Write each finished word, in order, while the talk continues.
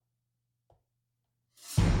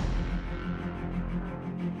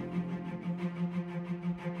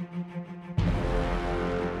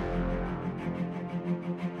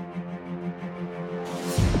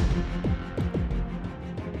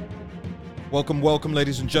Welcome,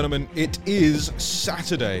 ladies and gentlemen. It is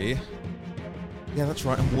Saturday. Yeah, that's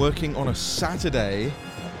right. I'm working on a Saturday.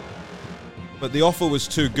 But the offer was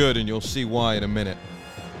too good, and you'll see why in a minute.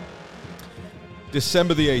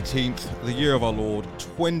 December the 18th, the year of our Lord,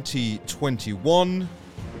 2021.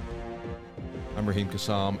 I'm Raheem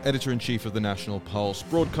Kassam, Editor-in-Chief of the National Pulse,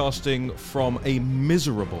 broadcasting from a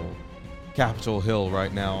miserable Capitol Hill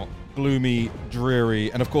right now. Gloomy,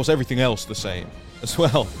 dreary, and of course everything else the same as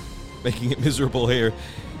well. Making it miserable here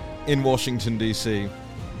in Washington, D.C.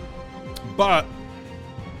 But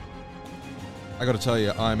I got to tell you,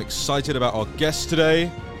 I'm excited about our guest today.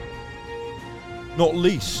 Not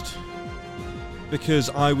least because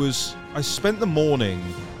I spent the morning.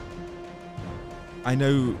 I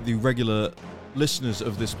know the regular listeners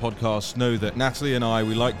of this podcast know that Natalie and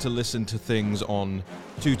we like to listen to things on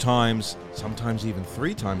 2 times, sometimes even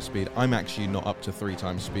 3 times speed. I'm actually not up to 3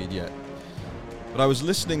 times speed yet. But I was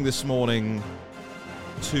listening this morning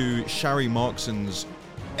to Sharry Markson's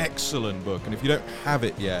excellent book, and if you don't have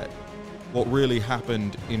it yet, What Really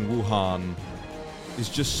Happened in Wuhan is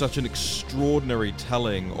just such an extraordinary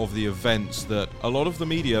telling of the events that a lot of the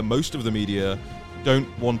media, most of the media,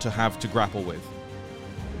 don't want to have to grapple with.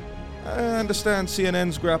 I understand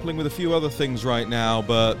CNN's grappling with a few other things right now,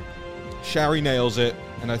 but Sharry nails it,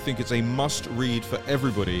 and I think it's a must-read for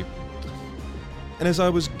everybody. And as I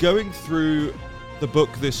was going through the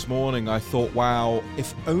book this morning, I thought, wow,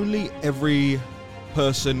 if only every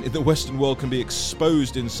person in the Western world can be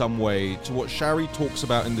exposed in some way to what Sharry talks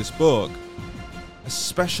about in this book,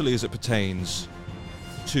 especially as it pertains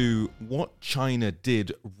to what China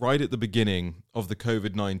did right at the beginning of the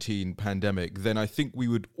COVID-19 pandemic, then I think we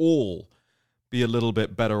would all be a little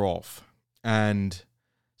bit better off. And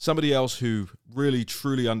somebody else who really,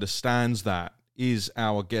 truly understands that is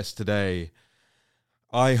our guest today.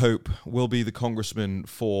 I hope will be the congressman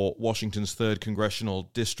for Washington's 3rd Congressional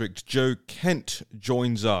District. Joe Kent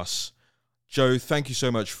joins us. Joe, thank you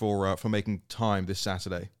so much for making time this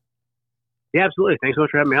Saturday. Yeah, absolutely. Thanks so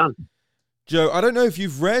much for having me on. Joe, I don't know if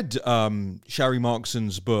you've read Sharry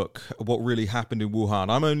Markson's book, What Really Happened in Wuhan.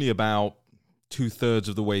 I'm only about 2/3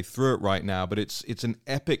 of the way through it right now, but it's an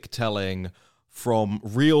epic telling from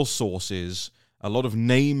real sources, a lot of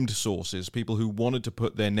named sources, people who wanted to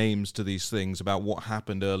put their names to these things about what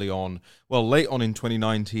happened early on, well, late on in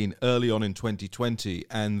 2019, early on in 2020,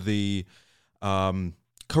 and the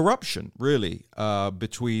corruption, really,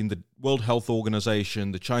 between the World Health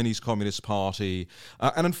Organization, the Chinese Communist Party,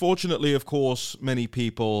 and unfortunately, of course, many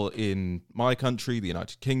people in my country, the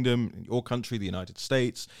United Kingdom, in your country, the United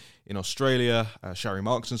States, in Australia, Sharry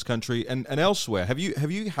Markson's country, and elsewhere. Have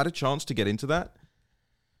you had a chance to get into that?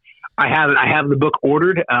 I haven't. I have the book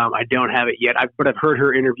ordered. I don't have it yet, but I've heard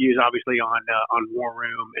her interviews, obviously, on War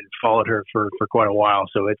Room, and followed her for quite a while.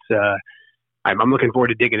 So it's I'm looking forward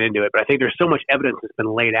to digging into it. But I think there's so much evidence that's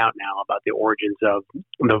been laid out now about the origins of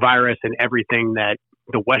the virus and everything that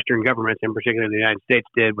the Western governments, in particular the United States,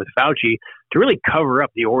 did with Fauci to really cover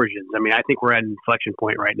up the origins. I mean, I think we're at an inflection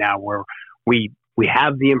point right now where we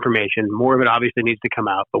have the information. More of it obviously needs to come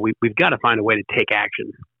out, but we've got to find a way to take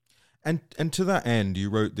action. And to that end, you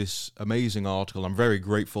wrote this amazing article. I'm very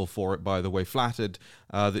grateful for it, by the way. Flattered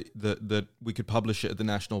that we could publish it at the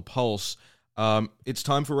National Pulse. It's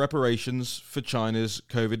time for reparations for China's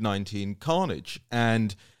COVID-19 carnage.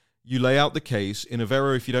 And you lay out the case in a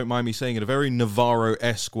very, if you don't mind me saying it, a very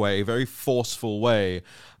Navarro-esque way, a very forceful way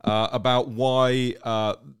about why,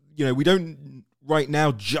 we don't right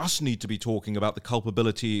now just need to be talking about the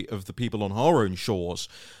culpability of the people on our own shores,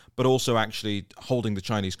 but also actually holding the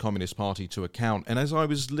Chinese Communist Party to account. And as I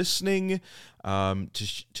was listening to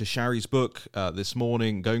Sharry's book this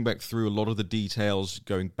morning, going back through a lot of the details,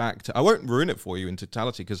 going back to, I won't ruin it for you in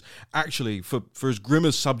totality, because actually, for as grim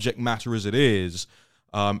a subject matter as it is,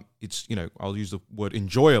 it's, I'll use the word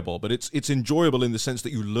enjoyable, but it's enjoyable in the sense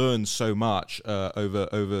that you learn so much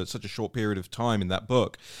over such a short period of time in that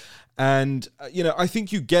book. And, I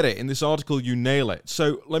think you get it. In this article, you nail it.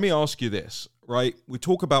 So let me ask you this, right? We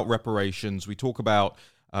talk about reparations. We talk about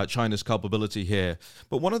China's culpability here.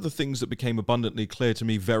 But one of the things that became abundantly clear to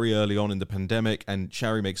me very early on in the pandemic, and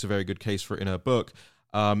Sharry makes a very good case for it in her book,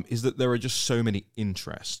 is that there are just so many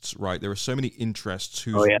interests, right? There are so many interests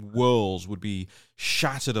whose worlds would be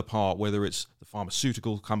shattered apart, whether it's the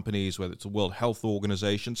pharmaceutical companies, whether it's the World Health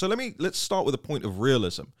Organization. So let's start with a point of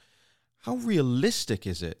realism. How realistic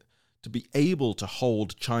is it to be able to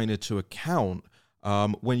hold China to account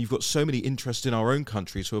when you've got so many interests in our own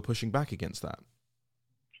countries who are pushing back against that?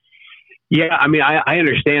 Yeah, I mean, I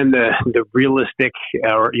understand the realistic,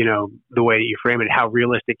 or the way that you frame it. How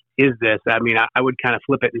realistic is this? I mean, I would kind of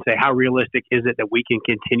flip it and say, how realistic is it that we can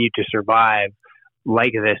continue to survive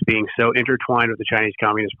like this, being so intertwined with the Chinese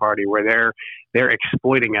Communist Party, where they're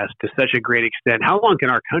exploiting us to such a great extent? How long can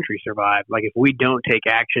our country survive? Like, if we don't take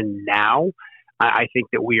action now, I think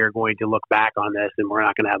that we are going to look back on this and we're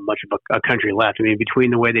not going to have much of a country left. I mean, between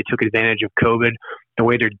the way they took advantage of COVID, the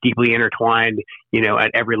way they're deeply intertwined, at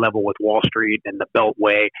every level with Wall Street and the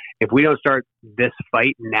Beltway, if we don't start this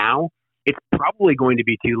fight now, it's probably going to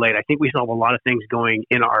be too late. I think we still have a lot of things going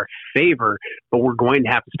in our favor, but we're going to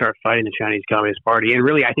have to start fighting the Chinese Communist Party. And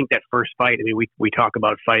really, I think that first fight, I mean, we talk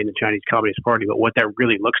about fighting the Chinese Communist Party, but what that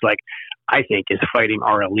really looks like, I think, is fighting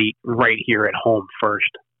our elite right here at home first.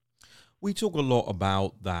 We talk a lot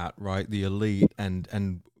about that, right? The elite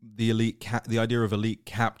and the elite, the idea of elite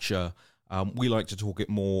capture. We like to talk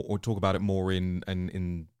about it more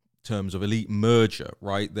in terms of elite merger,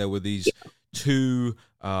 right? There were these two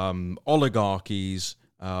oligarchies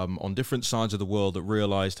on different sides of the world that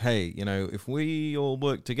realized, hey, if we all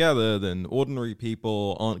work together, then ordinary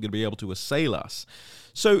people aren't going to be able to assail us.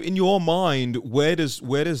 So, in your mind, where does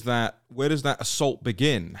that assault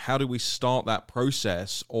begin? How do we start that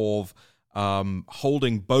process of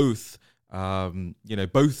holding both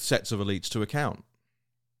sets of elites to account?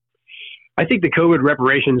 I think the COVID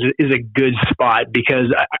reparations is a good spot,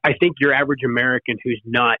 because I think your average American who's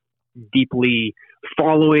not deeply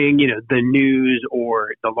following, the news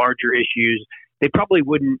or the larger issues, they probably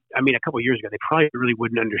wouldn't. I mean, a couple of years ago, they probably really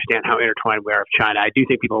wouldn't understand how intertwined we are with China. I do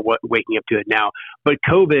think people are waking up to it now. But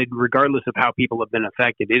COVID, regardless of how people have been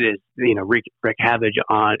affected, it is, wreak havoc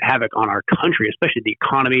on our country, especially the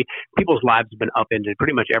economy. People's lives have been upended.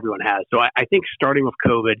 Pretty much everyone has. So I think starting with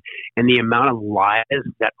COVID and the amount of lies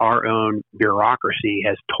that our own bureaucracy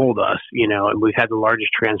has told us, and we've had the largest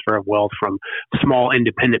transfer of wealth from small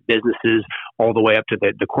independent businesses all the way up to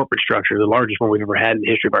the corporate structure, the largest one we've ever had in the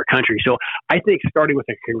history of our country. So I think starting with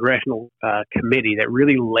a congressional committee that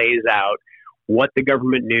really lays out what the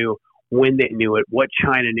government knew, when they knew it, what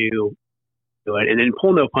China knew, and then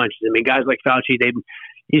pull no punches. I mean, guys like Fauci,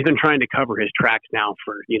 he's been trying to cover his tracks now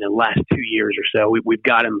for the last 2 years or so. We've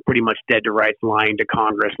got him pretty much dead to rights, lying to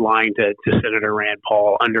Congress, lying to Senator Rand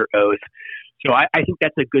Paul under oath. So I think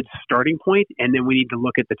that's a good starting point, and then we need to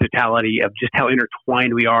look at the totality of just how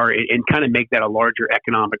intertwined we are and kind of make that a larger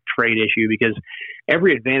economic trade issue, because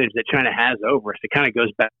every advantage that China has over us, it kind of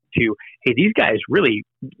goes back to, hey, these guys really,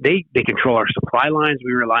 they control our supply lines.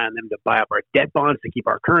 We rely on them to buy up our debt bonds to keep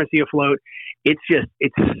our currency afloat. It's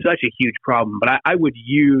such a huge problem. But I would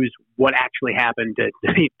use what actually happened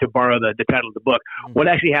to borrow the title of the book. What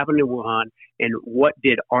actually happened in Wuhan, and what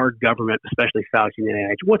did our government, especially Fauci and the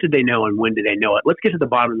NIH, what did they know and when did they know it? Let's get to the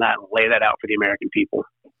bottom of that and lay that out for the American people.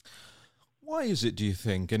 Why is it, do you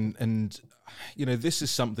think? And this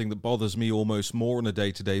is something that bothers me almost more on a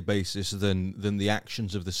day-to-day basis than the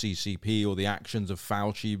actions of the CCP or the actions of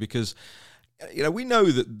Fauci, because we know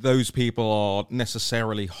that those people are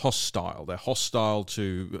necessarily hostile. They're hostile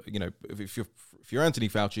to, if you're Anthony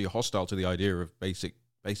Fauci, you're hostile to the idea of basic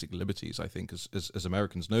liberties, I think, as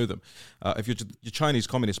Americans know them. If you're the Chinese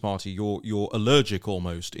Communist Party, you're allergic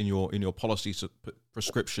almost in your policy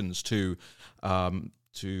prescriptions to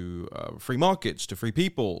free markets, to free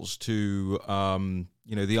peoples, to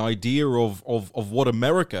the idea of what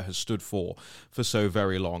America has stood for so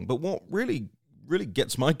very long. But what really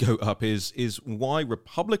gets my goat up is why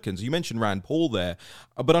Republicans, you mentioned Rand Paul there,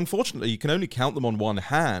 but unfortunately you can only count them on one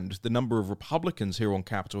hand, the number of Republicans here on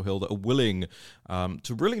Capitol Hill that are willing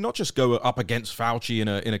to really not just go up against Fauci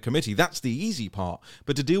in a committee. That's the easy part,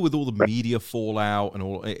 but to deal with all the media fallout and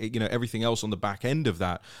all everything else on the back end of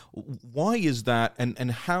that. Why is that,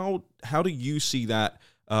 and how do you see that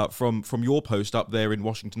from your post up there in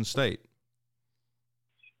Washington State?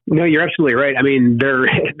 No, you're absolutely right. I mean,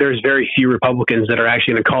 there's very few Republicans that are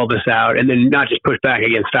actually going to call this out, and then not just push back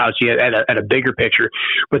against Fauci at a bigger picture,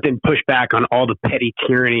 but then push back on all the petty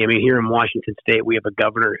tyranny. I mean, here in Washington State, we have a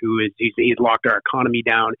governor who he's locked our economy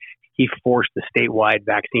down. He forced the statewide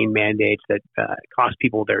vaccine mandates that cost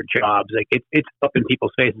people their jobs. Like it's up in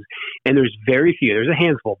people's faces, and there's a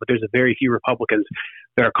handful, but there's a very few Republicans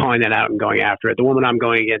that are calling that out and going after it. The woman I'm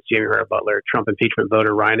going against, Jamie Herr Butler, Trump impeachment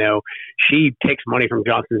voter, Rhino, she takes money from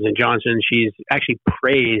Johnson & Johnson. She's actually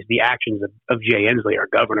praised the actions of Jay Inslee, our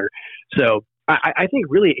governor. So I think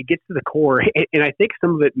really it gets to the core, and I think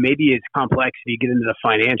some of it maybe is complex if you get into the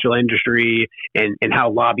financial industry and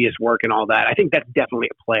how lobbyists work and all that. I think that's definitely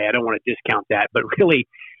a play. I don't want to discount that, but really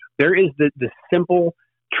there is the simple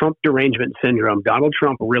Trump derangement syndrome. Donald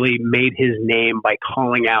Trump really made his name by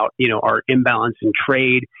calling out, our imbalance in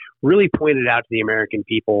trade, really pointed out to the American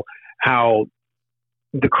people how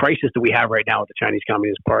the crisis that we have right now with the Chinese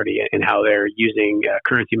Communist Party and how they're using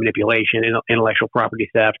currency manipulation and intellectual property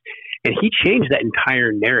theft. And he changed that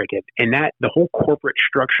entire narrative, and that the whole corporate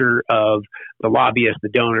structure of the lobbyists, the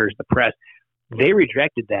donors, the press, they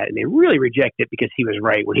rejected that, and they really rejected it because he was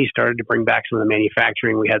right. When he started to bring back some of the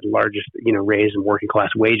manufacturing, we had the largest, raise in working class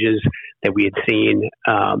wages that we had seen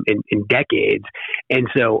in decades. And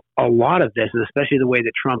so a lot of this, and especially the way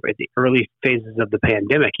that Trump at the early phases of the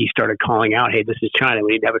pandemic, he started calling out, hey, this is China.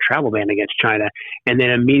 We need to have a travel ban against China. And then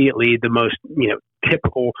immediately the most,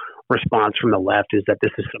 typical response from the left is that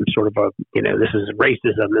this is some sort of this is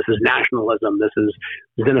racism, this is nationalism, this is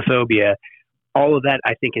xenophobia. All of that,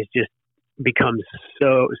 I think, is just becomes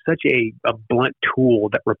such a blunt tool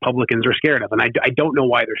that Republicans are scared of. And I don't know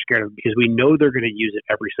why they're scared of it, because we know they're going to use it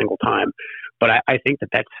every single time. But I think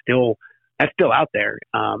that's still out there.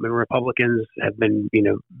 And Republicans have been,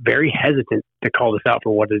 very hesitant to call this out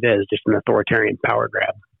for what it is, just an authoritarian power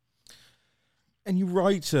grab. And you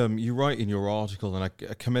write in your article, and I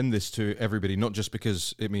commend this to everybody, not just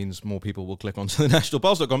because it means more people will click onto the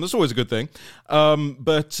nationalpulse.com. That's always a good thing.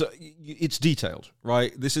 But it's detailed,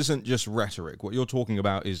 right? This isn't just rhetoric. What you're talking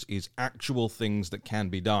about is actual things that can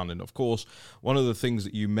be done. And of course, one of the things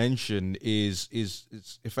that you mention is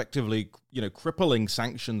effectively, crippling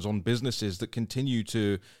sanctions on businesses that continue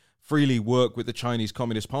to freely work with the Chinese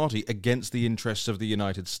Communist Party against the interests of the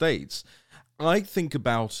United States. I think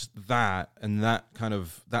about that and that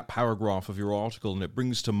paragraph of your article, and it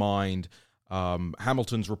brings to mind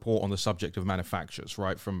Hamilton's report on the subject of manufactures,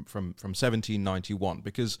 right, from 1791.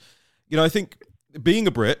 Because, I think being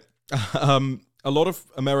a Brit, a lot of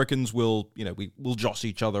Americans will joss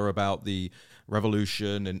each other about the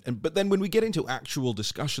revolution, but then when we get into actual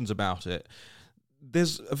discussions about it,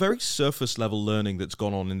 there's a very surface level learning that's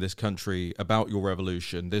gone on in this country about your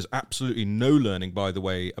revolution. There's absolutely no learning, by the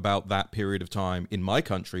way, about that period of time in my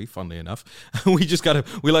country, funnily enough.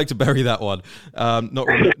 We like to bury that one,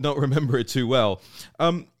 not remember it too well.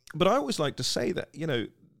 But I always like to say that,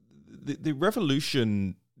 the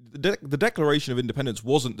revolution, the Declaration of Independence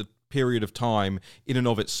wasn't the period of time in and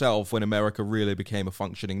of itself when America really became a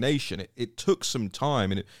functioning nation. It took some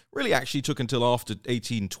time, and it really actually took until after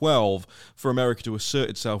 1812 for America to assert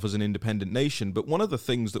itself as an independent nation. But one of the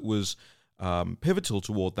things that was pivotal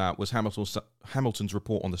toward that was Hamilton's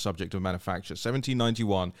report on the subject of manufacture,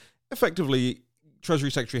 1791. Effectively,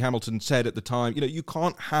 Treasury Secretary Hamilton said at the time, you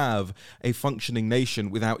can't have a functioning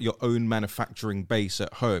nation without your own manufacturing base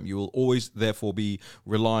at home. You will always, therefore, be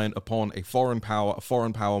reliant upon a foreign power. A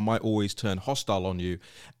foreign power might always turn hostile on you.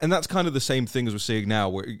 And that's kind of the same thing as we're seeing now,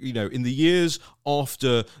 where, in the years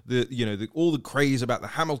after all the craze about the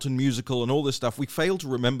Hamilton musical and all this stuff, we fail to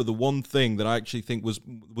remember the one thing that I actually think was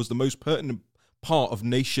the most pertinent part of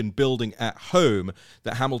nation building at home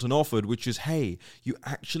that Hamilton offered, which is, hey, you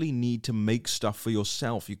actually need to make stuff for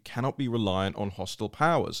yourself. You cannot be reliant on hostile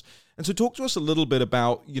powers. And so talk to us a little bit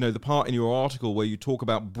about, the part in your article where you talk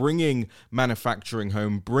about bringing manufacturing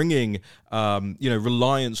home, bringing,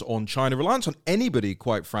 reliance on China, reliance on anybody,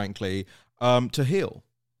 quite frankly, to heal.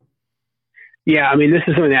 Yeah, I mean, this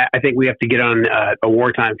is something that I think we have to get on a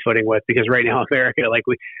wartime footing with, because right now, America,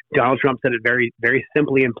 Donald Trump said it very, very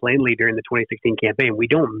simply and plainly during the 2016 campaign, we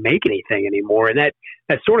don't make anything anymore. And that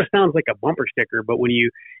sort of sounds like a bumper sticker, but when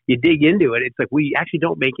you dig into it, it's like we actually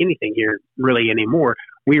don't make anything here really anymore.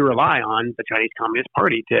 We rely on the Chinese Communist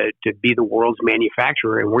Party to be the world's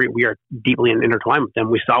manufacturer, and we are deeply intertwined with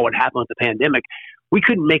them. We saw what happened with the pandemic. We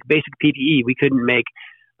couldn't make basic PPE. We couldn't make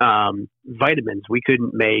vitamins. We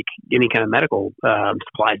couldn't make any kind of medical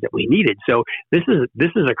supplies that we needed. So this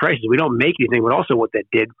is a crisis. We don't make anything, but also what that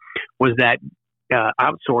did was that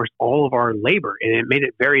outsourced all of our labor, and it made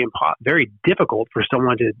it very difficult for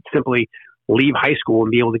someone to simply leave high school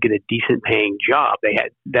and be able to get a decent paying job.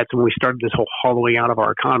 That's when we started this whole hollowing out of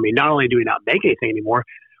our economy. Not only do we not make anything anymore,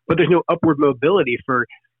 but there's no upward mobility for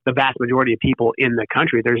the vast majority of people in the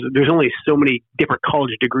country. There's only so many different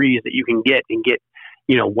college degrees that you can get and get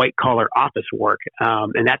white collar office work.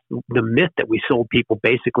 And that's the myth that we sold people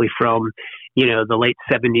basically from, the late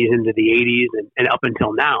 70s into the 80s and up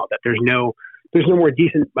until now, that there's no more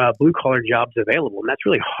decent blue collar jobs available. And that's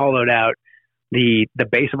really hollowed out the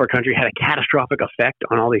base of our country, had a catastrophic effect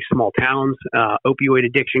on all these small towns. Opioid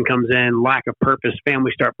addiction comes in, lack of purpose,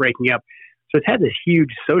 families start breaking up. So it's had this huge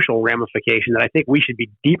social ramification that I think we should be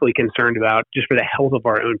deeply concerned about, just for the health of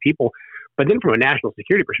our own people. But then from a national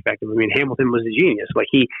security perspective, I mean, Hamilton was a genius.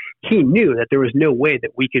 He knew that there was no way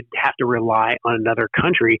that we could have to rely on another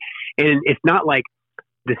country. And it's not like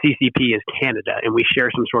the CCP is Canada and we share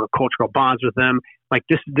some sort of cultural bonds with them.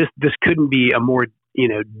 This couldn't be a more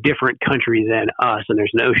different country than us, and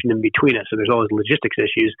there's an ocean in between us, so there's always logistics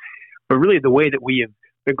issues. But really, the way that we have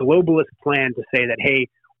the globalist plan to say that, hey,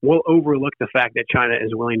 we'll overlook the fact that China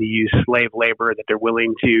is willing to use slave labor, that they're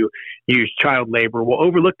willing to use child labor. We'll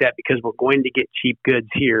overlook that because we're going to get cheap goods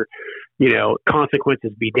here.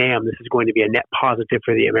 Consequences be damned. This is going to be a net positive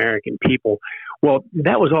for the American people. Well,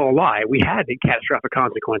 that was all a lie. We had the catastrophic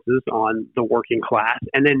consequences on the working class.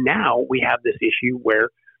 And then now we have this issue where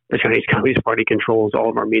the Chinese Communist Party controls all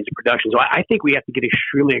of our means of production. So I think we have to get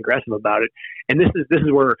extremely aggressive about it. And this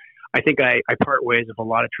is where I think I part ways with a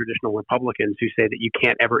lot of traditional Republicans who say that you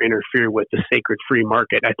can't ever interfere with the sacred free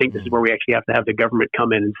market. I think this is where we actually have to have the government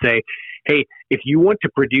come in and say, hey, if you want to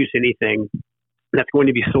produce anything that's going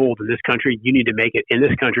to be sold in this country, you need to make it in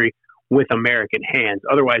this country with American hands.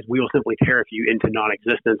 Otherwise, we will simply tariff you into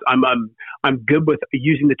non-existence. I'm good with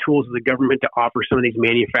using the tools of the government to offer some of these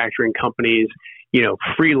manufacturing companies,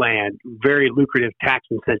 free land, very lucrative tax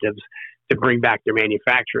incentives to bring back their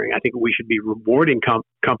manufacturing. I think we should be rewarding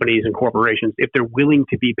companies and corporations if they're willing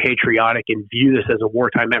to be patriotic and view this as a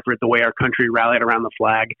wartime effort, the way our country rallied around the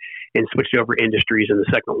flag and switched over industries in the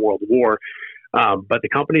Second World War. But the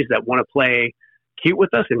companies that want to play cute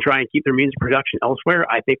with us and try and keep their means of production elsewhere,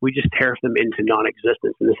 I think we just tariff them into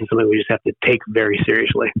non-existence. And this is something we just have to take very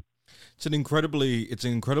seriously. It's an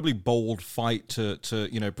incredibly bold fight to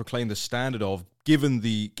proclaim the standard of, given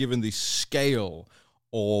the scale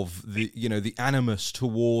of the animus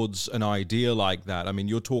towards an idea like that. I mean,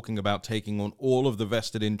 you're talking about taking on all of the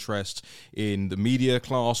vested interests in the media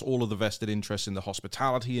class, all of the vested interests in the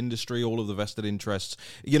hospitality industry, all of the vested interests,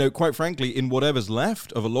 quite frankly, in whatever's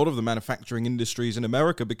left of a lot of the manufacturing industries in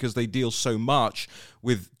America, because they deal so much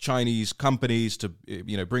with Chinese companies to,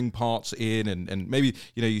 bring parts in, and maybe,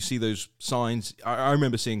 you see those signs. I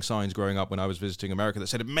remember seeing signs growing up when I was visiting America that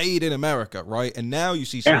said "Made in America," right? And now you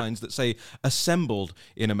see signs that say "Assembled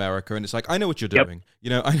in America," and it's like, I know what you're doing.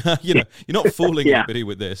 You're not fooling anybody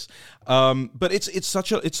with this. But it's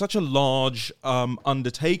such a large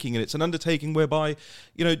undertaking, and it's an undertaking whereby,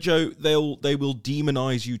 Joe, they will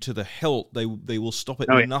demonize you to the hilt. They will stop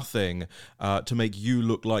at nothing to make you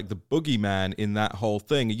look like the boogeyman in that whole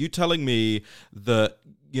thing. Are you telling me that,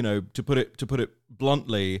 to put it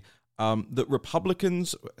bluntly, that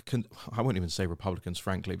Republicans I won't even say Republicans,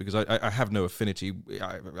 frankly, because I have no affinity.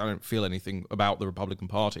 I don't feel anything about the Republican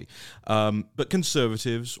Party. But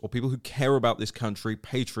conservatives or people who care about this country,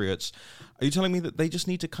 patriots, are you telling me that they just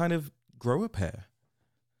need to kind of grow a pair?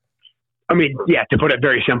 I mean, yeah, to put it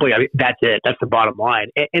very simply, that's it. That's the bottom line.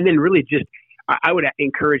 And then really just, I would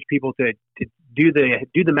encourage people to do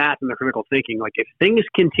the math and the critical thinking. Like, if things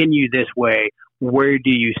continue this way, where do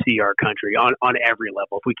you see our country on every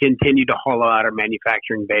level? If we continue to hollow out our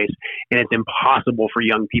manufacturing base and it's impossible for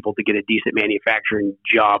young people to get a decent manufacturing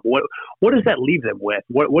job, what does that leave them with?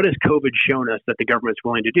 What has COVID shown us that the government's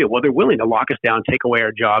willing to do? Well, they're willing to lock us down, take away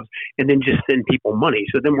our jobs, and then just send people money.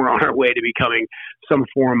 So then we're on our way to becoming some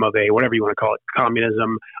form of a, whatever you want to call it,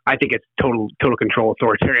 communism. I think it's total control.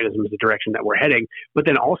 Authoritarianism is the direction that we're heading. But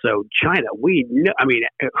then also China,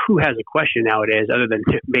 who has a question nowadays other than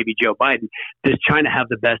maybe Joe Biden? Does China have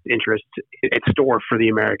the best interests at store for the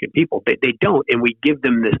American people? They don't, and we give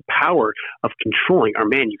them this power of controlling our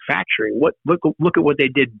manufacturing. Look at what they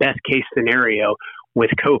did best case scenario with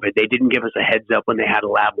COVID. They didn't give us a heads up when they had a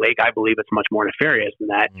lab leak. I believe it's much more nefarious than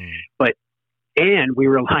that. And we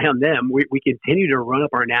rely on them. We continue to run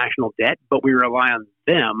up our national debt, but we rely on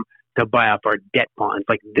them to buy up our debt bonds.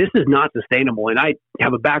 Like, this is not sustainable. And I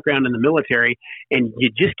have a background in the military, and you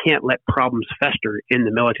just can't let problems fester in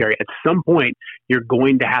the military. At some point, you're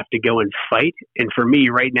going to have to go and fight. And for me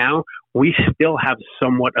right now, we still have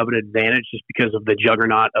somewhat of an advantage just because of the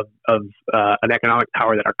juggernaut of an economic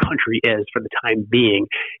power that our country is for the time being.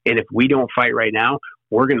 And if we don't fight right now,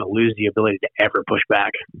 we're going to lose the ability to ever push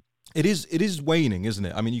back. It is waning, isn't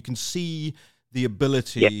it? I mean, you can see the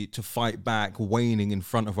ability to fight back waning in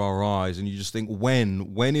front of our eyes, and you just think,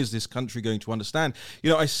 when is this country going to understand?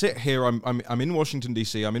 I sit here, I'm in Washington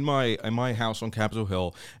D.C., I'm in my house on Capitol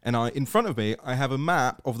Hill, and in front of me I have a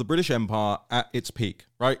map of the British Empire at its peak.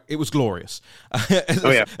 Right, it was glorious,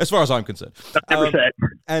 as far as I'm concerned.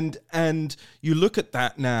 And you look at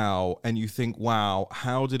that now, and you think, wow,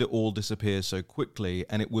 how did it all disappear so quickly?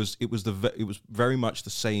 And it was very much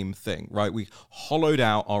the same thing, right? We hollowed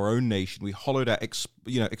out our own nation. We hollowed out,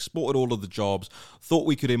 exported all of the jobs. Thought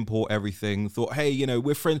we could import everything. Thought, hey,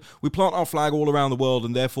 we're friends. We plant our flag all around the world,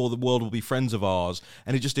 and therefore the world will be friends of ours.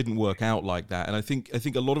 And it just didn't work out like that. And I think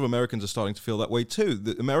a lot of Americans are starting to feel that way too.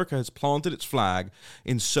 That America has planted its flag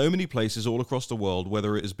in so many places all across the world,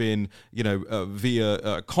 whether it has been,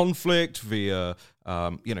 via conflict, via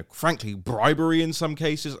frankly, bribery in some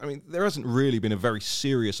cases. I mean, there hasn't really been a very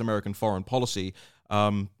serious American foreign policy.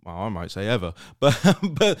 Well, I might say ever, but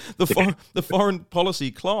the foreign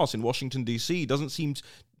policy class in Washington D.C. didn't seem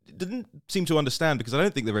to understand, because I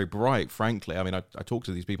don't think they're very bright, frankly. I mean, I talk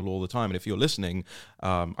to these people all the time, and if you're listening,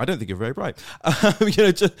 I don't think you're very bright.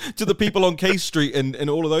 To the people on K Street and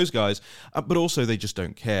all of those guys, but also they just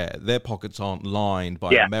don't care. Their pockets aren't lined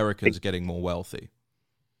by Americans getting more wealthy.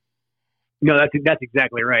 No, that's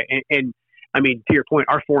exactly right. And I mean, to your point,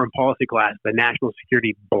 our foreign policy class, the national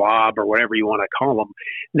security blob or whatever you want to call them,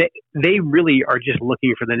 they really are just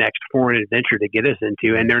looking for the next foreign adventure to get us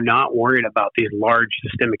into, and they're not worried about these large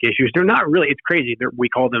systemic issues. They're not really. It's crazy. We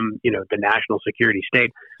call them, the national security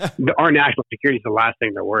state. Our national security is the last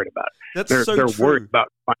thing they're worried about. They're true. Worried about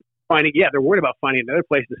they're worried about finding another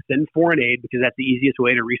place to send foreign aid, because that's the easiest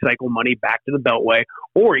way to recycle money back to the Beltway.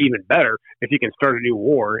 Or even better, if you can start a new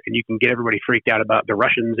war and you can get everybody freaked out about the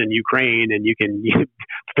Russians and Ukraine, and you can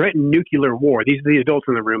threaten nuclear war. These are the adults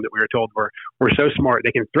in the room that we were told were so smart.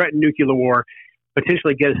 They can threaten nuclear war,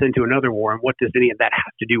 potentially get us into another war. And what does any of that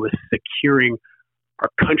have to do with securing our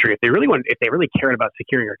country? If they really cared about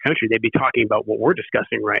securing our country, they'd be talking about what we're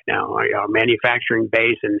discussing right now, our manufacturing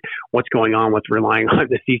base and what's going on with relying on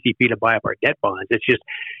the CCP to buy up our debt bonds.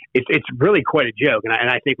 It's really quite a joke. And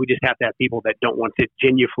I think we just have to have people that don't want to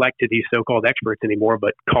genuflect to these so-called experts anymore,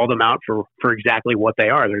 but call them out for exactly what they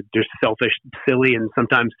are. They're just selfish, silly, and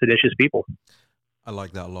sometimes seditious people. I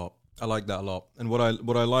like that a lot. And what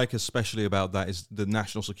I like especially about that is the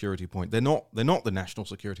national security point. They're not the national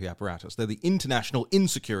security apparatus. They're the international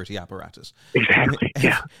insecurity apparatus. Exactly.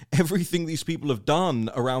 Everything these people have done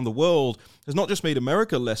around the world has not just made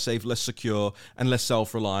America less safe, less secure, and less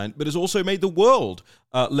self-reliant, but has also made the world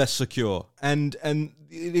less secure. And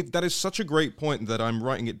that is such a great point that I'm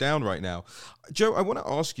writing it down right now. Joe, I want to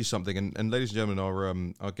ask you something. And ladies and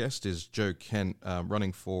gentlemen, our guest is Joe Kent,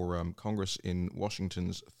 running for Congress in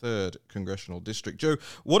Washington's 3rd Congressional District. Joe,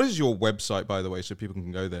 what is your website, by the way, so people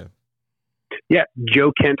can go there? Yeah,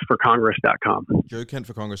 JoeKentForCongress.com.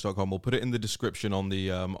 JoeKentForCongress.com. We'll put it in the description on the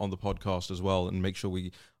podcast as well, and make sure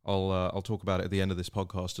I'll talk about it at the end of this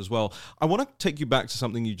podcast as well. I want to take you back to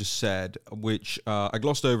something you just said, which I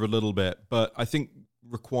glossed over a little bit, but I think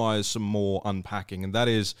requires some more unpacking, and that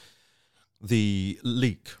is the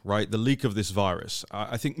leak, right? The leak of this virus.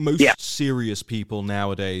 I think most serious people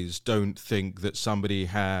nowadays don't think that somebody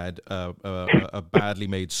had a badly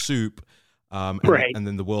made soup and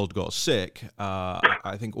then the world got sick.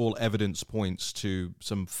 I think all evidence points to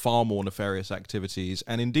some far more nefarious activities.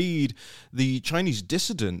 And indeed, the Chinese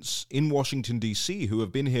dissidents in Washington, D.C., who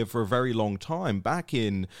have been here for a very long time, back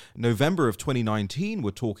in November of 2019,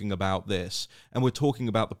 were talking about this. And we're talking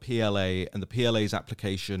about the PLA and the PLA's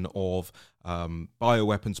application of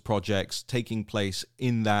bioweapons projects taking place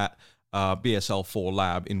in that BSL-4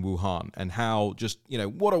 lab in Wuhan, and how just,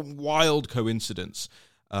 what a wild coincidence.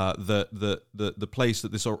 The place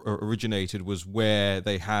that this originated was where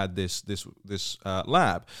they had this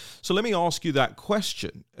lab. So let me ask you that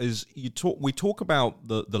question: we talk about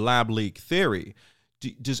the lab leak theory.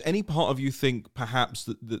 Does any part of you think perhaps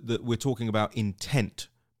that we're talking about intent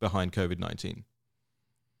behind COVID-19?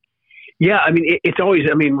 Yeah, I mean, it's always.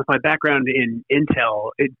 I mean, with my background in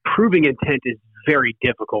intel, proving intent is very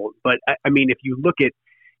difficult. But I mean, if you look at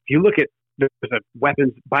there's a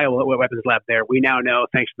bioweapons lab there. We now know,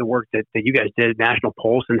 thanks to the work that you guys did, National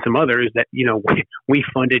Pulse and some others, that, we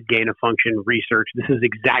funded gain-of-function research. This is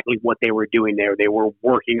exactly what they were doing there. They were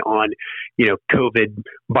working on, COVID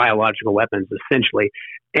biological weapons, essentially.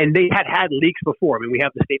 And they had leaks before. I mean, we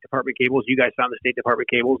have the State Department cables. You guys found the State Department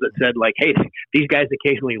cables that said, like, hey, these guys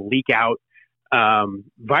occasionally leak out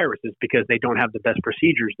viruses because they don't have the best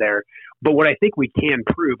procedures there. But what I think we can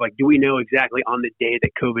prove, like, do we know exactly on the day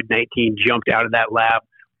that COVID-19 jumped out of that lab,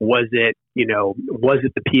 was it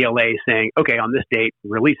the PLA saying, okay, on this date,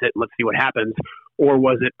 release it, let's see what happens? Or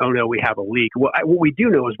was it, oh no, we have a leak? Well, what we do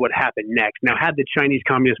know is what happened next. Now, had the Chinese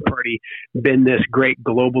Communist Party been this great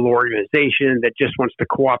global organization that just wants to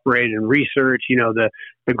cooperate and research,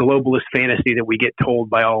 the globalist fantasy that we get told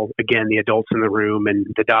by the adults in the room and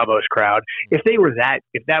the Davos crowd, if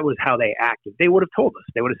that was how they acted, they would have told us.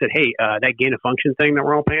 They would have said, hey, that gain of function thing that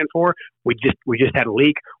we're all paying for, we just had a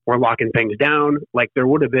leak, we're locking things down. Like, there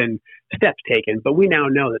would have been steps taken. But we now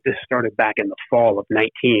know that this started back in the fall of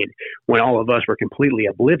 19, when all of us were completely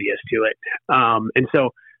oblivious to it. And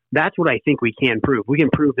so that's what I think we can prove. We can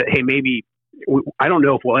prove that, hey, maybe, I don't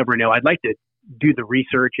know if we'll ever know. I'd like to do the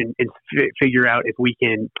research and figure out if we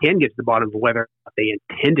can get to the bottom of whether they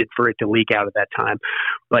intended for it to leak out at that time.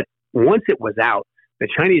 But once it was out, the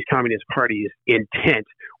Chinese Communist Party's intent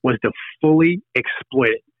was to fully exploit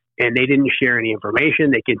it. And they didn't share any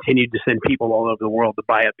information. They continued to send people all over the world to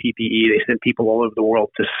buy up PPE. They sent people all over the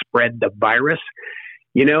world to spread the virus,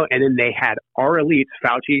 and then they had our elites.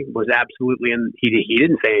 Fauci was absolutely he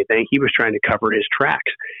didn't say anything. He was trying to cover his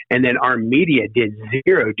tracks. And then our media did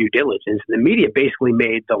zero due diligence. The media basically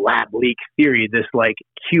made the lab leak theory this like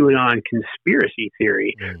QAnon conspiracy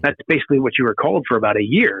theory. That's basically what you were called for about a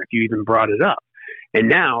year if you even brought it up. And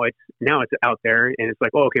now it's out there, and it's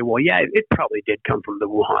like, oh, okay, well, yeah, it probably did come from the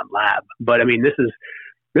Wuhan lab. But I mean, this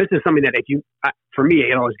is something that for me,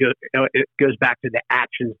 it goes back to the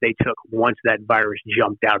actions they took once that virus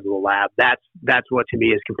jumped out of the lab. That's what to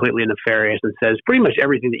me is completely nefarious and says pretty much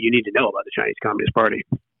everything that you need to know about the Chinese Communist Party.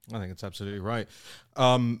 I think it's absolutely right.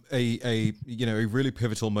 A really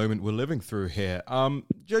pivotal moment we're living through here.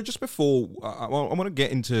 Joe, just before I want to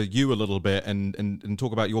get into you a little bit and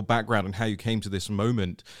talk about your background and how you came to this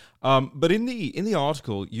moment. But in the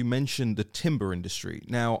article, you mentioned the timber industry.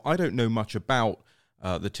 Now, I don't know much about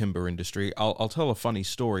the timber industry. I'll tell a funny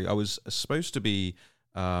story. I was supposed to be.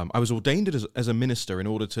 I was ordained as a minister in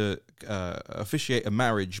order to officiate a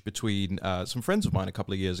marriage between some friends of mine a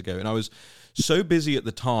couple of years ago. And I was so busy at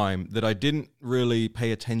the time that I didn't really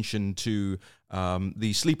pay attention to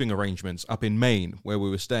the sleeping arrangements up in Maine where we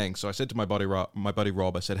were staying. So I said to my buddy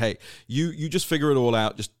Rob, I said, hey, you just figure it all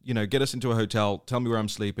out. Just, get us into a hotel. Tell me where I'm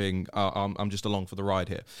sleeping. I'm just along for the ride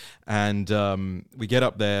here. And we get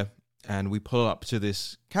up there and we pull up to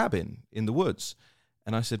this cabin in the woods.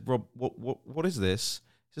 And I said, Rob, what is this?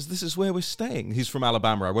 He says, this is where we're staying. He's from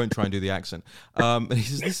Alabama. I won't try and do the accent. And he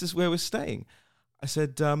says, this is where we're staying. I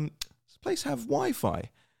said, does this place have Wi-Fi?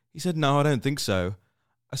 He said, no, I don't think so.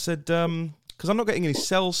 I said, because I'm not getting any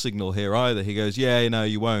cell signal here either. He goes, yeah, no,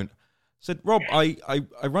 you won't. I said, Rob, I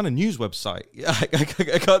run a news website.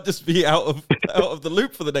 I can't just be out of the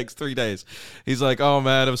loop for the next 3 days. He's like, oh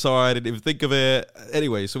man, I'm sorry, I didn't even think of it.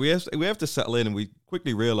 Anyway, so we have to settle in, and we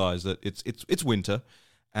quickly realize that it's winter,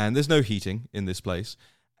 and there's no heating in this place,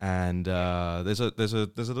 and there's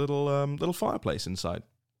a little fireplace inside.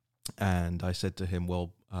 And I said to him,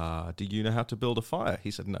 well, do you know how to build a fire?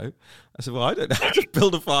 He said, no. I said, well, I don't know how to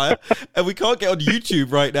build a fire. And we can't get on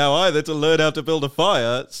YouTube right now either to learn how to build a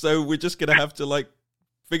fire. So we're just going to have to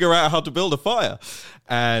figure out how to build a fire.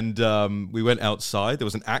 And we went outside. There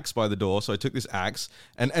was an axe by the door. So I took this axe.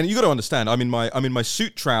 And you got to understand, I'm in my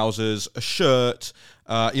suit trousers, a shirt.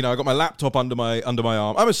 I got my laptop under my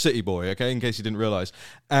arm. I'm a city boy, okay, in case you didn't realize.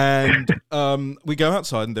 And we go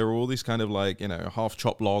outside, and there are all these kind of half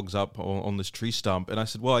chopped logs up on this tree stump. And I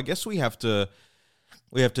said, well, I guess we have to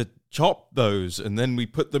chop those, and then we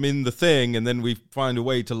put them in the thing, and then we find a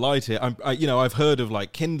way to light it. I've heard of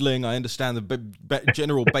kindling. I understand the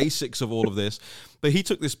general basics of all of this. But he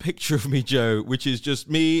took this picture of me, Joe, which is just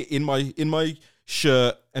me in my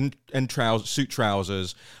shirt and suit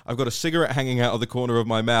trousers. I've got a cigarette hanging out of the corner of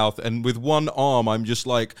my mouth, and with one arm I'm just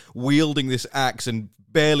wielding this axe and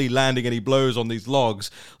barely landing any blows on these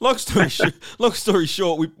logs. Long story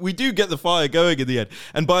short, we do get the fire going in the end.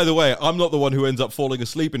 And by the way, I'm not the one who ends up falling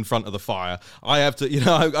asleep in front of the fire. I have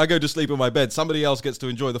to, I go to sleep in my bed. Somebody else gets to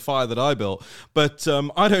enjoy the fire that I built. But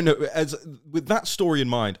I don't know. With that story in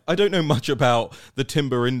mind, I don't know much about the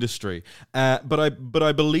timber industry. But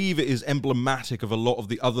I believe it is emblematic of a lot of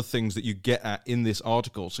the other things that you get at in this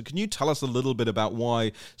article. So can you tell us a little bit about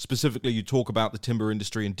why specifically you talk about the timber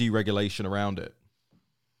industry and deregulation around it?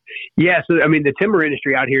 Yeah, so I mean, the timber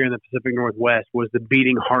industry out here in the Pacific Northwest was the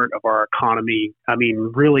beating heart of our economy. I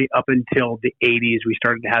mean, really up until the 80s, we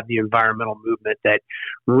started to have the environmental movement that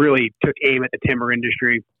really took aim at the timber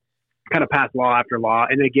industry, kind of passed law after law.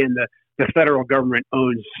 And again, the federal government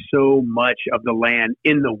owns so much of the land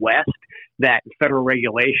in the West that federal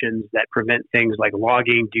regulations that prevent things like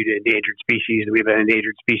logging due to endangered species. We have an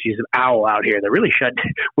endangered species of owl out here that really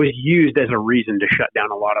was used as a reason to shut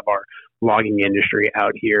down a lot of our logging industry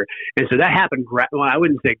out here. And so that happened, I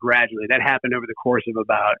wouldn't say gradually, that happened over the course of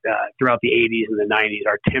about throughout the 80s and the 90s.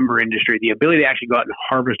 Our timber industry, the ability to actually go out and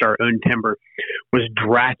harvest our own timber was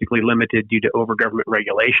drastically limited due to over-government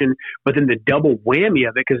regulation. But then the double whammy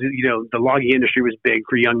of it, because the logging industry was big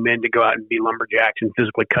for young men to go out and be lumberjacks and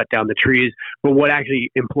physically cut down the trees. But what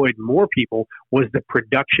actually employed more people was the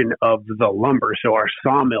production of the lumber. So our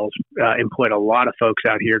sawmills employed a lot of folks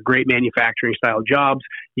out here, great manufacturing style jobs.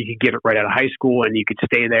 You could get it right out of high school, and you could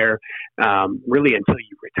stay there really until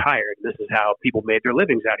you retired. This is how people made their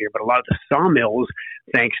livings out here. But a lot of the sawmills,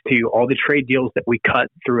 thanks to all the trade deals that we cut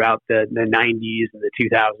throughout the 90s and the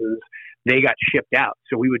 2000s, they got shipped out.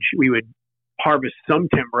 So we would harvest some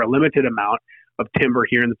timber, a limited amount, of timber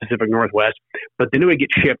here in the Pacific Northwest, but then it would get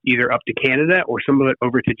shipped either up to Canada or some of it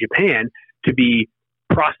over to Japan to be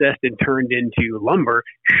processed and turned into lumber,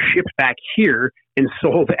 shipped back here and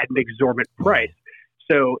sold at an exorbitant price.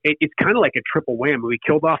 So it's kind of like a triple whammy. We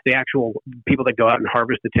killed off the actual people that go out and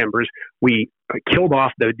harvest the timbers. We killed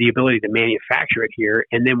off the ability to manufacture it here.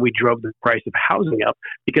 And then we drove the price of housing up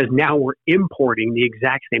because now we're importing the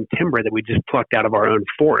exact same timber that we just plucked out of our own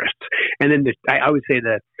forests. And then I would say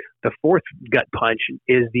the fourth gut punch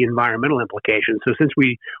is the environmental implications. So since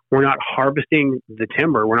we're not harvesting the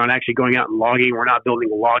timber, we're not actually going out and logging, we're not building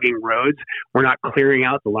logging roads, we're not clearing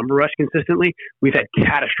out the lumber rush consistently, we've had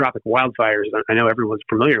catastrophic wildfires I know everyone's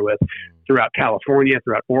familiar with throughout California,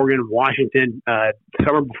 throughout Oregon, Washington.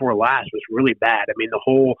 Summer before last was really bad. I mean, the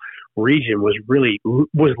whole region was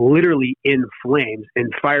literally in flames,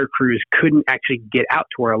 and fire crews couldn't actually get out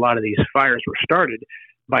to where a lot of these fires were started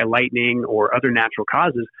by lightning or other natural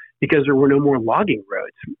causes because there were no more logging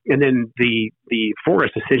roads. And then the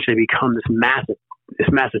forest essentially become this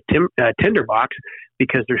massive tinderbox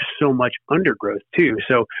because there's so much undergrowth too.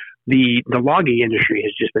 So the logging industry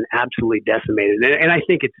has just been absolutely decimated. And I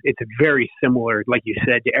think it's very similar, like you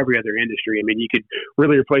said, to every other industry. I mean, you could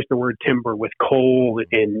really replace the word timber with coal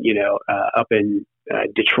and, up in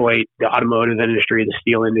Detroit, the automotive industry, the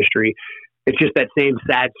steel industry. It's just that same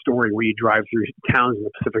sad story where you drive through towns in the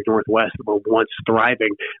Pacific Northwest that were once thriving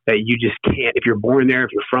that you just can't, if you're born there, if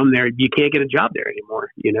you're from there, you can't get a job there anymore.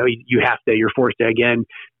 You're forced to, again,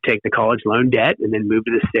 take the college loan debt and then move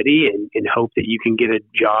to the city and hope that you can get a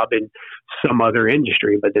job in some other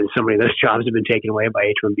industry. But then so many of those jobs have been taken away by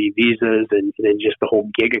H-1B visas and then just the whole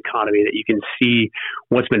gig economy that you can see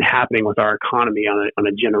what's been happening with our economy on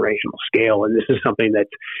a generational scale. And this is something that,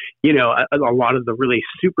 a lot of the really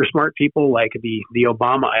super smart people like the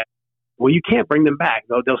Obama, well, you can't bring them back.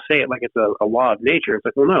 They'll say it like it's a law of nature. It's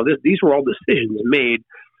like, well, no, these were all decisions made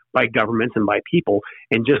by governments and by people.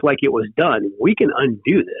 And just like it was done, we can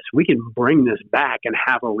undo this. We can bring this back and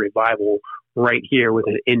have a revival right here with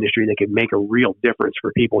an industry that could make a real difference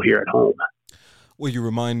for people here at home. Well, you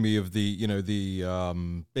remind me of the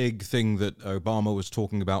big thing that Obama was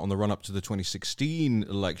talking about on the run-up to the 2016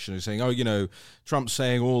 election. He's saying, Trump's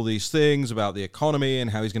saying all these things about the economy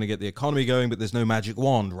and how he's going to get the economy going, but there's no magic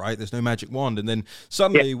wand, right? There's no magic wand. And then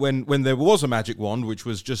suddenly when there was a magic wand, which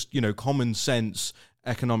was just, common sense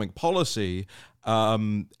economic policy,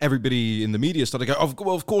 everybody in the media started to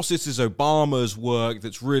go, of course this is Obama's work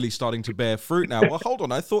that's really starting to bear fruit now. Well, hold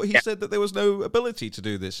on, I thought he said that there was no ability to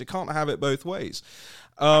do this. You can't have it both ways.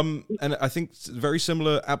 And I think it's a very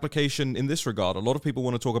similar application in this regard. A lot of people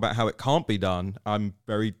want to talk about how it can't be done. I'm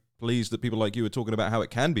very pleased that people like you are talking about how it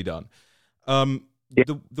can be done. The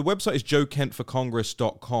website is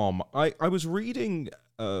joekentforcongress.com. I was reading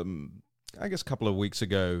I guess a couple of weeks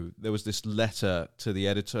ago, there was this letter to the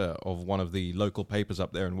editor of one of the local papers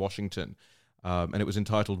up there in Washington, and it was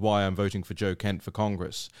entitled, "Why I'm Voting for Joe Kent for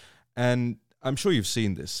Congress." And I'm sure you've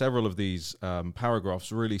seen this. Several of these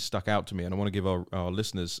paragraphs really stuck out to me, and I want to give our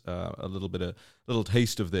listeners a little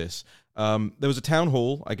taste of this. There was a town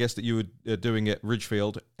hall, I guess, that you were doing at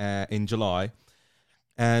Ridgefield in July,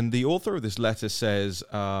 and the author of this letter says...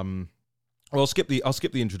 Well, I'll skip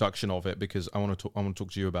the introduction of it because I want to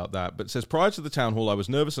talk to you about that. But it says, prior to the town hall, I was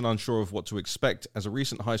nervous and unsure of what to expect. As a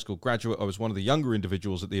recent high school graduate, I was one of the younger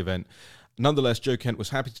individuals at the event. Nonetheless, Joe Kent was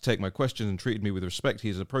happy to take my questions and treated me with respect. He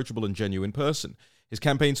is an approachable and genuine person. His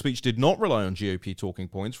campaign speech did not rely on GOP talking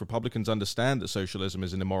points. Republicans understand that socialism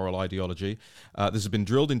is an immoral ideology. This has been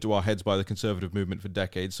drilled into our heads by the conservative movement for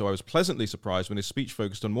decades, so I was pleasantly surprised when his speech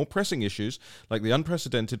focused on more pressing issues like the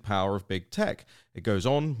unprecedented power of big tech. It goes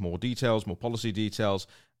on, more details, more policy details.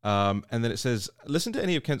 And then it says, listen to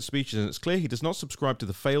any of Kent's speeches, and it's clear he does not subscribe to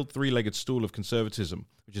the failed three-legged stool of conservatism,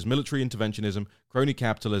 which is military interventionism, crony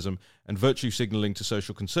capitalism, and virtue signaling to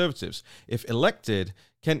social conservatives. If elected,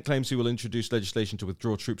 Kent claims he will introduce legislation to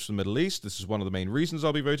withdraw troops from the Middle East. This is one of the main reasons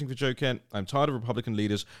I'll be voting for Joe Kent. I'm tired of Republican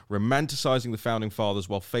leaders romanticizing the Founding Fathers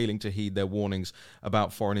while failing to heed their warnings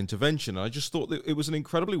about foreign intervention. And I just thought that it was an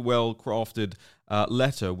incredibly well-crafted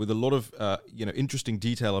letter with a lot of interesting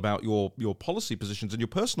detail about your policy positions and your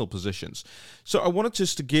personal positions. So I wanted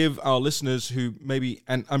just to give our listeners who maybe,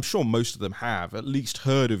 and I'm sure most of them have, at least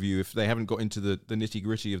heard of you if they haven't got into the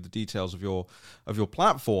nitty-gritty of the details of your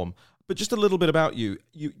platform, but just a little bit about you.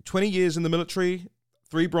 20 years in the military,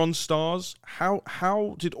 3 Bronze Stars.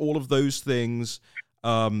 How did all of those things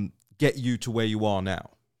get you to where you are now?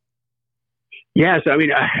 Yeah, so I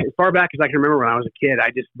mean, as far back as I can remember when I was a kid, I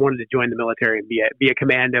just wanted to join the military and be a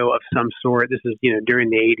commando of some sort. This is, during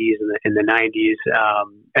the 80s and the 90s.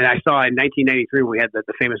 And I saw in 1993 when we had the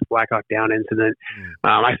famous Black Hawk Down incident,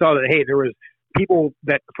 I saw that, hey, there was people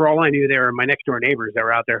that, for all I knew, they were my next door neighbors that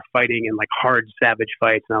were out there fighting in like hard, savage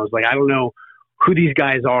fights. And I was like, I don't know who these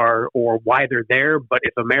guys are or why they're there, but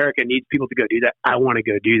if America needs people to go do that, I want to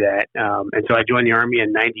go do that. And so I joined the Army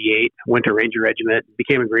in '98, went to Ranger Regiment,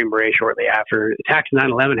 became a Green Beret shortly after. Attacks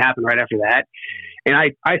 9/11 happened right after that. And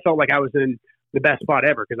I felt like I was in the best spot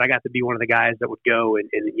ever because I got to be one of the guys that would go and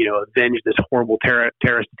avenge this horrible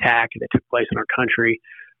terrorist attack that took place in our country.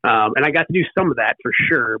 And I got to do some of that for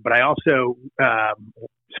sure, but I also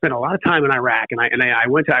spent a lot of time in Iraq, and I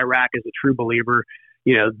went to Iraq as a true believer,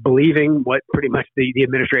 believing what pretty much the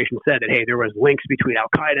administration said, that, hey, there was links between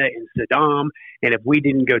Al-Qaeda and Saddam, and if we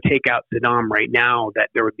didn't go take out Saddam right now, that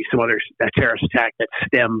there would be some other terrorist attack that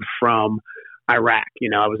stemmed from Iraq.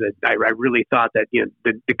 I really thought that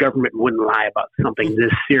the government wouldn't lie about something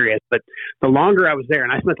this serious. But the longer I was there,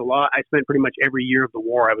 and I spent pretty much every year of the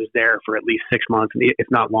war I was there for at least 6 months, if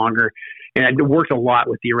not longer. And I worked a lot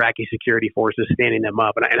with the Iraqi security forces, standing them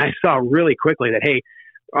up. And I saw really quickly that, hey,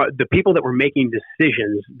 the people that were making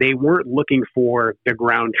decisions, they weren't looking for the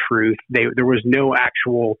ground truth. There was no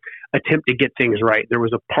actual attempt to get things right. There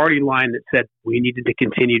was a party line that said we needed to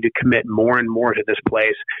continue to commit more and more to this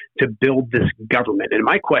place to build this government. And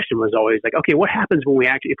my question was always like, okay, what happens when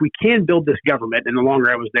if we can build this government? And the longer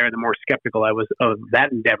I was there, the more skeptical I was of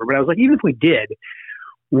that endeavor. But I was like, even if we did,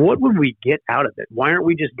 what would we get out of it? Why aren't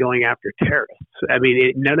we just going after terrorists? I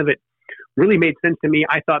mean, none of it really made sense to me.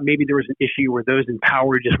 I thought maybe there was an issue where those in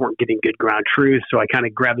power just weren't getting good ground truth. So I kind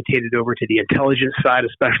of gravitated over to the intelligence side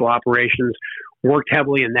of special operations, worked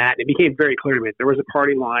heavily in that. And it became very clear to me that there was a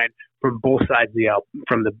party line from both sides of the aisle,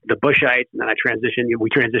 from the Bushites, and then we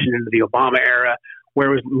transitioned into the Obama era, where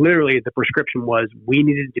it was literally the prescription was we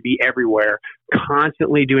needed to be everywhere,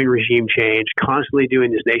 constantly doing regime change, constantly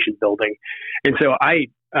doing this nation building. And so I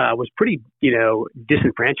was pretty,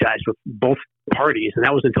 disenfranchised with both parties. And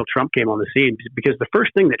that was until Trump came on the scene, because the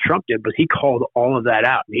first thing that Trump did was he called all of that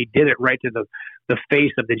out. And he did it right to the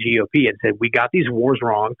face of the GOP and said, we got these wars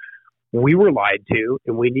wrong. We were lied to,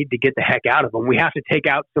 and we need to get the heck out of them. We have to take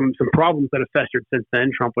out some problems that have festered since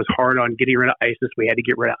then. Trump was hard on getting rid of ISIS. We had to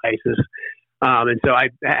get rid of ISIS. And so I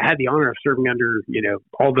had the honor of serving under,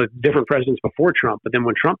 all the different presidents before Trump. But then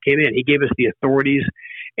when Trump came in, he gave us the authorities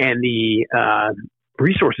and the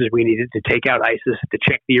resources we needed to take out ISIS, to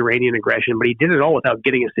check the Iranian aggression. But he did it all without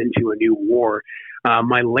getting us into a new war.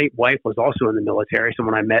 My late wife was also in the military,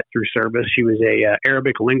 someone I met through service. She was a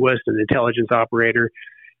Arabic linguist and intelligence operator.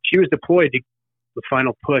 She was deployed to the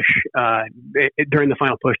final push during the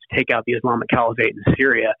final push to take out the Islamic Caliphate in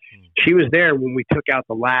Syria. She was there when we took out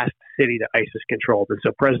the last city that ISIS controlled. And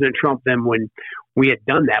so President Trump, then when we had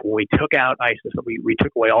done that, when we took out ISIS, we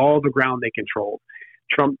took away all the ground they controlled,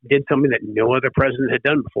 Trump did something that no other president had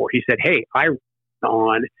done before. He said, hey, I'm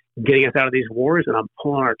on getting us out of these wars, and I'm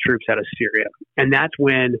pulling our troops out of Syria. And that's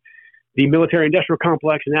when the military-industrial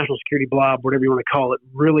complex, national security blob, whatever you want to call it,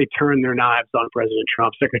 really turned their knives on President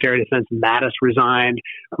Trump. Secretary of Defense Mattis resigned.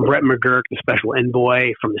 Brett McGurk, the special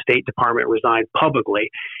envoy from the State Department, resigned publicly.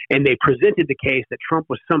 And they presented the case that Trump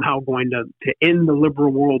was somehow going to end the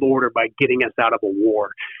liberal world order by getting us out of a war.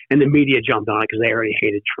 And the media jumped on it because they already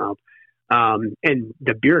hated Trump. And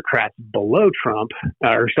the bureaucrats below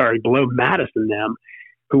below Mattis and them,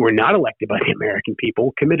 who were not elected by the American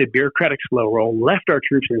people, committed bureaucratic slow roll, left our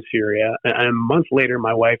troops in Syria. And a month later,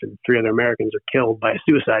 my wife and 3 other Americans are killed by a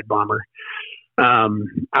suicide bomber. I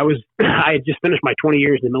had just finished my 20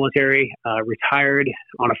 years in the military, retired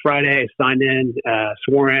on a Friday, signed in,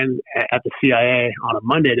 swore in at the CIA on a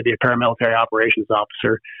Monday to be a paramilitary operations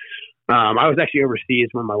officer. I was actually overseas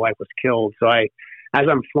when my wife was killed. So as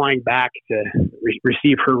I'm flying back to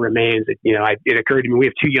receive her remains, it occurred to me, we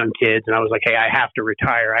have 2 young kids, and I was like, hey, I have to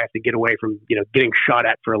retire. I have to get away from, getting shot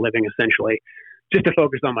at for a living, essentially, just to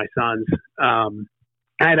focus on my sons.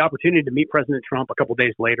 I had the opportunity to meet President Trump a couple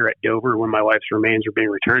days later at Dover when my wife's remains were being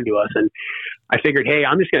returned to us. And I figured, hey,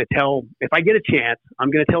 I'm just going to if I get a chance, I'm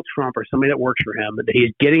going to tell Trump or somebody that works for him that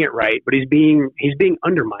he's getting it right, but he's being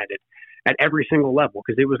undermined at every single level,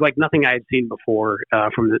 because it was like nothing I had seen before,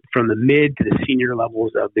 from the mid to the senior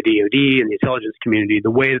levels of the DOD and the intelligence community,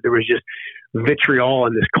 the way that there was just vitriol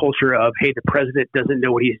and this culture of, hey, the president doesn't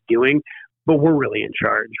know what he's doing, but we're really in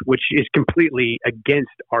charge, which is completely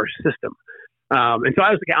against our system. And so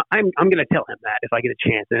I was like, I'm going to tell him that if I get a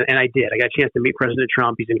chance. And I did. I got a chance to meet President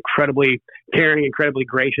Trump. He's incredibly caring, incredibly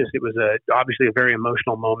gracious. It was obviously a very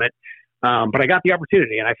emotional moment. But I got the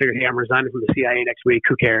opportunity, and I figured, hey, I'm resigning from the CIA next week.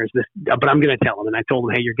 Who cares? But I'm going to tell him. And I told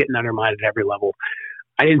him, hey, you're getting undermined at every level.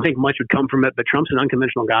 I didn't think much would come from it, but Trump's an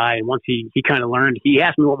unconventional guy. And once he kind of learned, he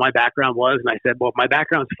asked me what my background was. And I said, well, my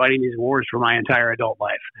background's fighting these wars for my entire adult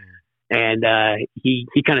life. And he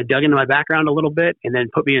kind of dug into my background a little bit, and then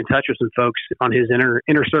put me in touch with some folks on his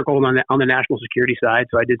inner circle on the national security side.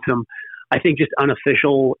 So I did some, I think, just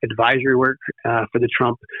unofficial advisory work for the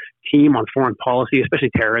Trump team on foreign policy,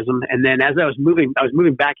 especially terrorism. And then as I was moving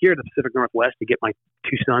back here to the Pacific Northwest to get my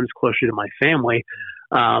two sons closer to my family.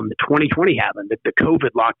 2020 happened. The COVID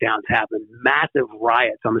lockdowns happened. Massive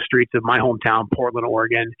riots on the streets of my hometown, Portland,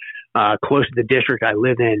 Oregon, close to the district I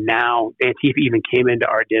live in now. Antifa even came into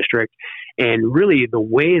our district. And really the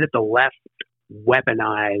way that the left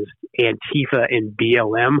weaponized Antifa and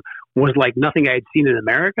BLM was like nothing I had seen in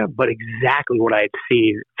America, but exactly what I had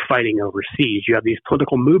seen fighting overseas. You have these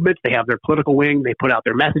political movements, they have their political wing, they put out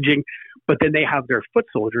their messaging, but then they have their foot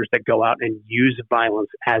soldiers that go out and use violence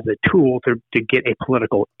as a tool to get a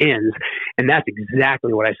political ends. And that's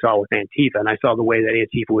exactly what I saw with Antifa. And I saw the way that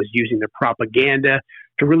Antifa was using their propaganda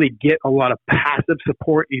to really get a lot of passive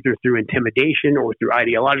support, either through intimidation or through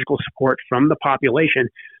ideological support from the population,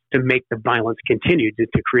 to make the violence continue, to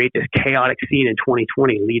create this chaotic scene in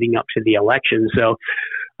 2020 leading up to the election. So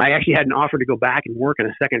I actually had an offer to go back and work in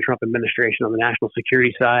a second Trump administration on the national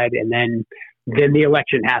security side. And then the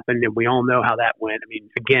election happened, and we all know how that went. I mean,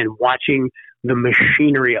 again, watching the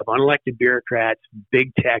machinery of unelected bureaucrats,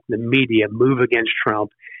 big tech, the media move against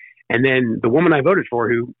Trump. And then the woman I voted for,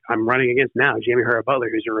 who I'm running against now, Jamie Herrera Butler,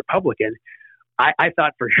 who's a Republican, I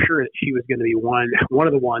thought for sure that she was going to be one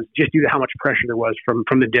of the ones, just due to how much pressure there was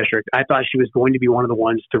from the district. I thought she was going to be one of the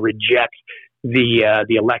ones to reject the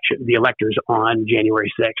electors on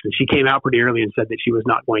January 6th. And she came out pretty early and said that she was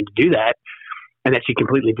not going to do that, and that she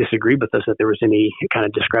completely disagreed with us, that there was any kind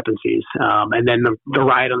of discrepancies. And then the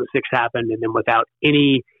riot on the 6th happened, and then without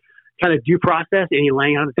any kind of due process, any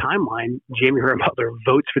laying out a timeline, Jamie Herrera Butler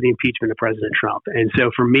votes for the impeachment of President Trump. And so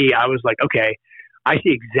for me, I was like, okay, I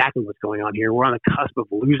see exactly what's going on here. We're on the cusp of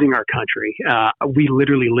losing our country. We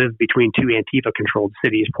literally live between two Antifa-controlled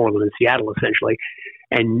cities, Portland and Seattle, essentially.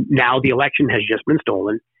 And now the election has just been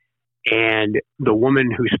stolen. And the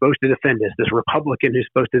woman who's supposed to defend us, this Republican who's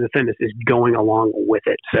supposed to defend us, is going along with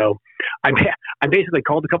it. So I basically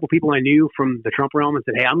called a couple people I knew from the Trump realm and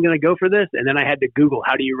said, hey, I'm going to go for this. And then I had to Google,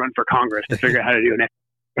 how do you run for Congress, to figure out how to do an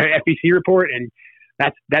FEC report. And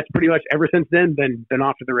that's pretty much ever since then been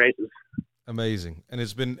off to the races. Amazing. And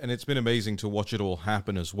it's been amazing to watch it all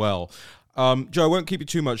happen as well. Joe, I won't keep you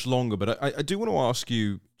too much longer, but I do want to ask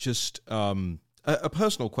you just a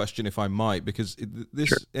personal question, if I might, because this,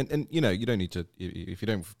 sure. and you know, you don't need to, if you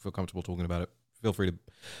don't feel comfortable talking about it, feel free to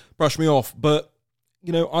brush me off. But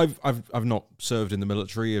you know, I've not served in the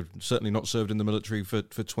military. I've certainly not served in the military for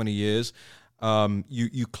 20 years.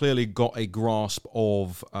 You clearly got a grasp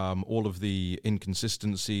of all of the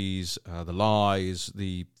inconsistencies, the lies,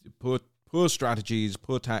 the poor strategies,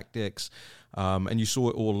 poor tactics, and you saw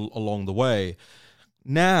it all along the way.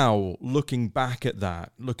 Now, looking back at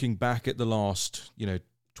the last,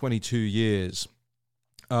 22 years,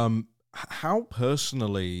 how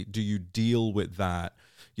personally do you deal with that?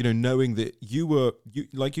 Knowing that you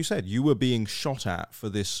like you said, you were being shot at for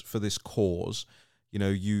this cause.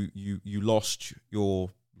 You lost your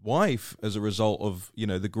wife as a result of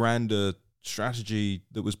the grander strategy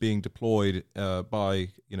that was being deployed by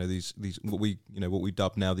these what we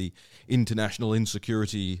dub now the international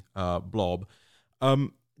insecurity blob.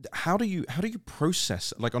 How do you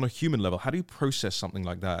process, like, on a human level? How do you process something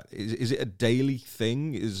like that? Is it a daily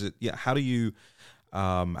thing? Is it how do you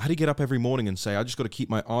get up every morning and say, I just got to keep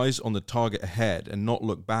my eyes on the target ahead and not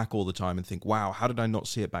look back all the time and think, wow, how did I not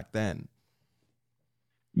see it back then?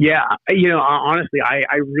 Yeah, honestly,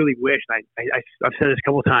 I really wish, I've said this a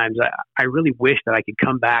couple of times, I really wish that I could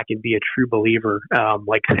come back and be a true believer,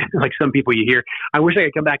 like some people you hear. I wish I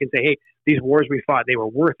could come back and say, hey, these wars we fought, they were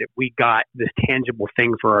worth it. We got this tangible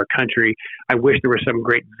thing for our country. I wish there was some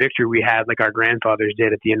great victory we had like our grandfathers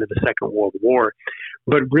did at the end of the Second World War.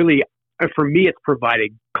 But really, for me, it's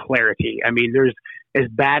provided clarity. I mean, there's, as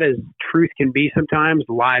bad as truth can be sometimes,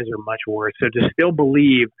 lies are much worse. So to still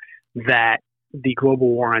believe that the global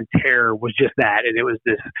war on terror was just that, and it was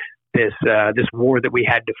this war that we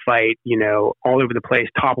had to fight, all over the place,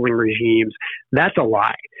 toppling regimes. That's a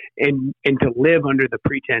lie. And to live under the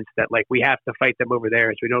pretense that, like, we have to fight them over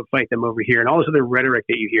there, so we don't fight them over here, and all this other rhetoric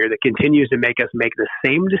that you hear that continues to make us make the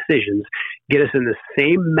same decisions, get us in the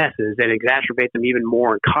same messes, and exacerbate them even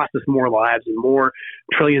more, and cost us more lives and more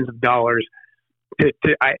trillions of dollars.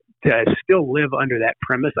 To still live under that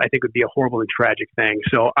premise, I think would be a horrible and tragic thing.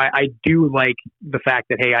 So I do like the fact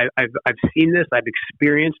that, hey, I've seen this, I've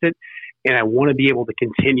experienced it, and I want to be able to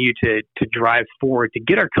continue to drive forward to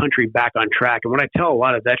get our country back on track. And when I tell a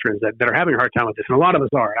lot of veterans that are having a hard time with this, and a lot of us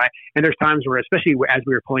are, and there's times where, especially as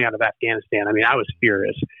we were pulling out of Afghanistan, I mean, I was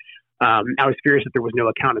furious. I was furious that there was no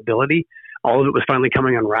accountability. All of it was finally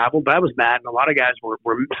coming unraveled, but I was mad, and a lot of guys were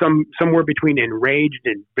somewhere between enraged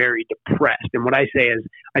and very depressed. And what I say is,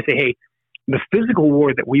 hey, the physical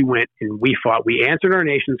war that we went and we fought, we answered our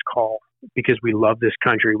nation's call because we love this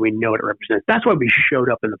country. We know what it represents. That's why we showed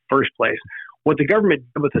up in the first place. What the government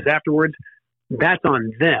did with us afterwards, that's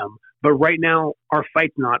on them. But right now, our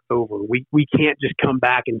fight's not over. We can't just come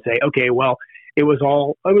back and say, okay, well, it was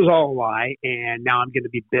all a lie, and now I'm going to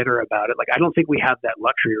be bitter about it. Like, I don't think we have that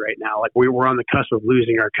luxury right now. Like, we're on the cusp of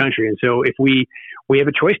losing our country, and so if we have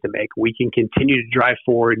a choice to make, we can continue to drive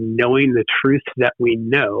forward, knowing the truths that we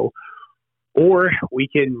know, or we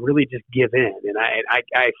can really just give in. And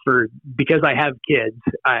because I have kids,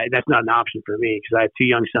 that's not an option for me, because I have two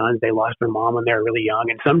young sons. They lost their mom when they were really young,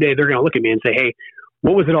 and someday they're going to look at me and say, hey,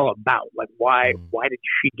 what was it all about? Like, why did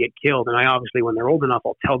she get killed? And I obviously, when they're old enough,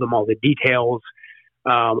 I'll tell them all the details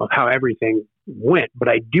of how everything went. But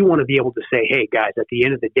I do want to be able to say, hey, guys, at the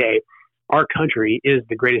end of the day, our country is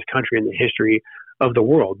the greatest country in the history of the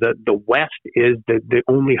world. The West is the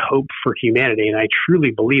only hope for humanity, and I truly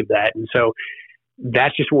believe that. And so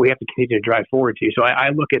that's just what we have to continue to drive forward to. So I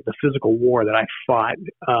look at the physical war that I fought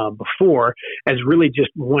before as really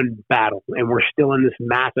just one battle. And we're still in this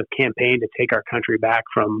massive campaign to take our country back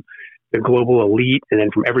from the global elite and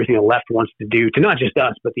then from everything the left wants to do to not just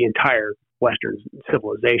us, but the entire Western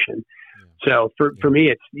civilization. So for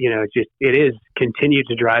me, it's, it is continue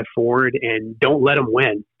to drive forward and don't let them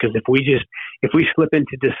win. Because if we slip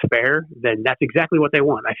into despair, then that's exactly what they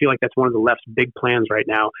want. I feel like that's one of the left's big plans right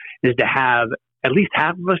now, is to have at least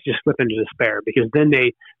half of us just slip into despair, because then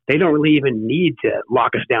they don't really even need to lock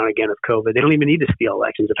us down again with COVID. They don't even need to steal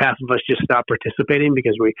elections. If half of us just stop participating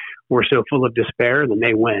because we're so full of despair, then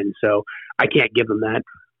they win. So I can't give them that.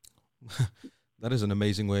 That is an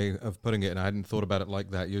amazing way of putting it, and I hadn't thought about it like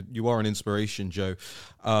that. You are an inspiration, Joe.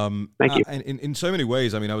 Thank you. And in so many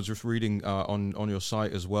ways, I mean, I was just reading on your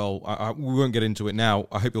site as well. We won't get into it now.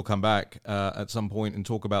 I hope you'll come back at some point and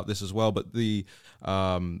talk about this as well. But the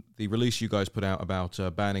release you guys put out about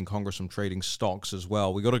banning Congress from trading stocks as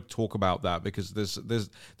well, we got to talk about that, because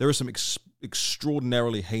there are some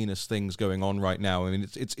extraordinarily heinous things going on right now. I mean,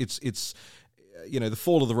 it's the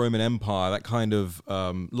fall of the Roman Empire, that kind of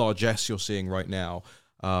largesse you're seeing right now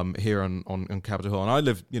here on Capitol Hill. And I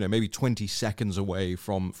live, maybe 20 seconds away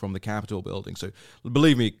from the Capitol building. So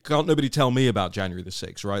believe me, can't nobody tell me about January the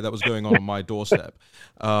 6th, right? That was going on my doorstep.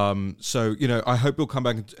 So, I hope you'll come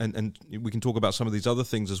back and we can talk about some of these other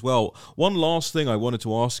things as well. One last thing I wanted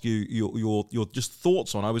to ask you, your just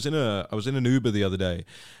thoughts on. I was in an Uber the other day,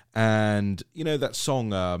 and that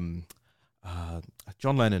song,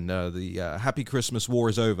 John Lennon, the Happy Christmas, War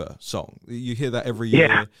is Over song. You hear that every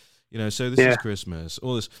year, so this is Christmas,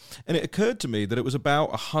 all this. And it occurred to me that it was about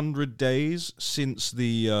 100 days since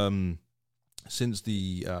the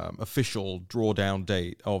official drawdown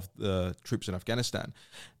date of the troops in Afghanistan.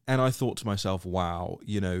 And I thought to myself, wow,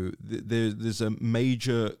 there's a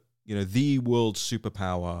major, the world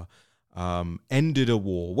superpower ended a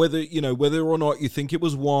war, whether or not you think it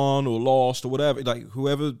was won or lost or whatever, like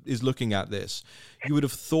whoever is looking at this, you would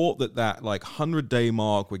have thought that like 100-day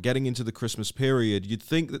mark, we're getting into the Christmas period, you'd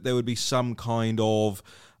think that there would be some kind of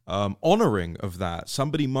honoring of that.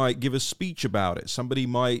 Somebody might give a speech about it. Somebody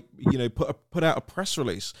might, put out a press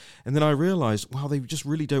release. And then I realized, wow, they just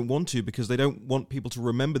really don't want to, because they don't want people to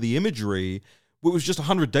remember the imagery, what was just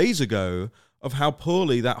 100 days ago, of how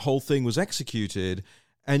poorly that whole thing was executed.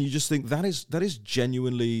 And you just think that is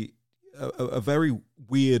genuinely a very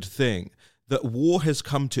weird thing, that war has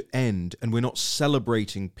come to end and we're not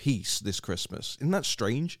celebrating peace this Christmas. Isn't that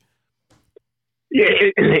strange? Yeah,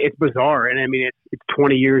 it's bizarre. And I mean, it's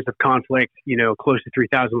 20 years of conflict, close to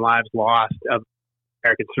 3,000 lives lost of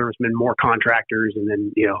American servicemen, more contractors, and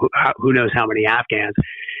then, who knows how many Afghans.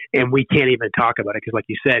 And we can't even talk about it because, like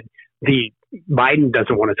you said, Biden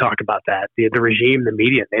doesn't want to talk about that. The regime, the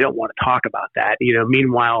media, they don't want to talk about that.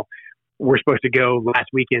 Meanwhile, we're supposed to go last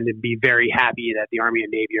weekend and be very happy that the Army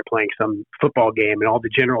and Navy are playing some football game, and all the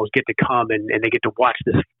generals get to come and they get to watch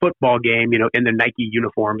this football game, in the Nike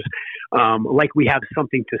uniforms, like we have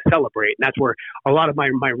something to celebrate. And that's where a lot of my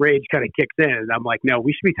rage kind of kicks in. And I'm like, no,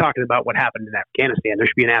 we should be talking about what happened in Afghanistan. There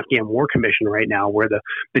should be an Afghan War Commission right now, where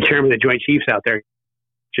the chairman of the Joint Chiefs out there,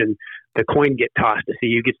 and the coin get tossed to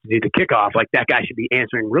see who gets to do the kickoff. Like, that guy should be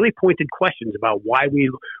answering really pointed questions about why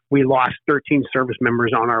we lost 13 service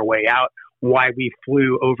members on our way out, why we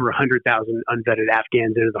flew over 100,000 unvetted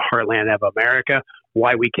Afghans into the heartland of America,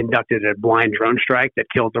 why we conducted a blind drone strike that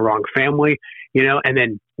killed the wrong family, and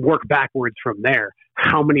then work backwards from there.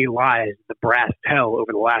 How many lies did the brass tell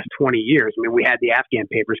over the last 20 years? I mean, we had the Afghan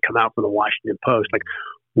papers come out from the Washington Post. Like,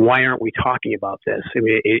 why aren't we talking about this? I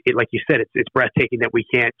mean, like you said, it's breathtaking that we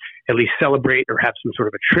can't at least celebrate or have some sort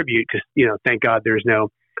of a tribute because, thank God there's no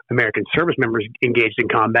American service members engaged in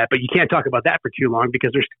combat, but you can't talk about that for too long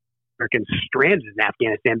because there's Americans stranded in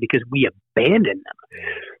Afghanistan because we abandoned them.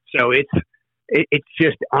 So it's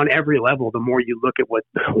just on every level. The more you look at what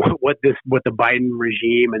the Biden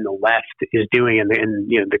regime and the left is doing and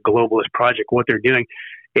the globalist project, what they're doing,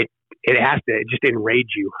 it has to just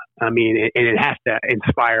enrage you. I mean, and it has to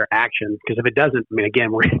inspire action because if it doesn't, I mean,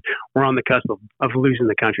 again, we're on the cusp of losing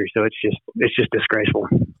the country. So it's just disgraceful.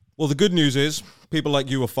 Well, the good news is people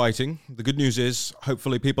like you are fighting. The good news is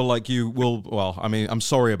hopefully people like you will, well, I mean, I'm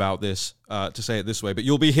sorry about this, to say it this way, but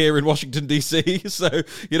you'll be here in Washington, D.C., so,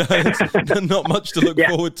 it's not much to look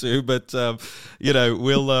forward to, but,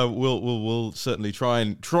 we'll certainly try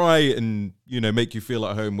and, make you feel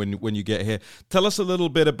at home when you get here. Tell us a little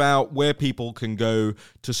bit about where people can go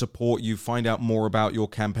to support you, find out more about your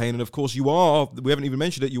campaign, and of course we haven't even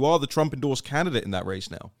mentioned it, you are the Trump-endorsed candidate in that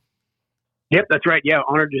race now. Yep, that's right. Yeah,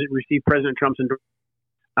 honored to receive President Trump's endorsement.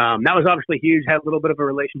 That was obviously huge. Had a little bit of a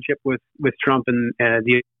relationship with Trump and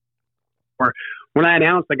when I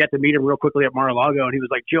announced, I got to meet him real quickly at Mar-a-Lago, and he was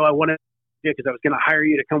like, "Joe, I wanted to because I was going to hire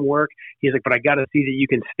you to come work." He's like, "But I got to see that you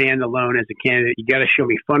can stand alone as a candidate. You got to show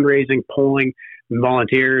me fundraising, polling, and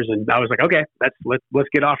volunteers." And I was like, "Okay, let's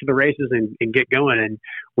get off to the races and get going." And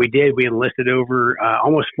we did. We enlisted over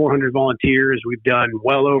almost 400 volunteers. We've done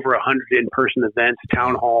well over 100 in-person events,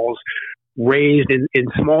 town halls. Raised in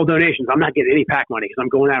small donations. I'm not getting any PAC money because I'm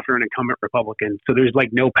going after an incumbent Republican. So there's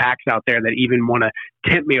like no PACs out there that even want to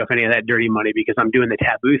tempt me with any of that dirty money because I'm doing the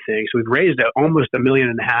taboo thing. So we've raised almost $1.5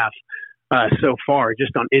 million so far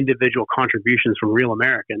just on individual contributions from real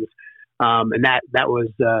Americans. And that was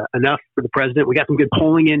enough for the president. We got some good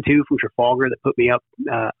polling in too from Trafalgar that put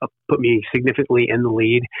me significantly in the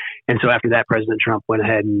lead. And so after that, President Trump went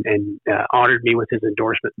ahead and honored me with his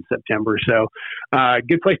endorsement in September. So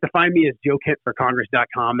good place to find me is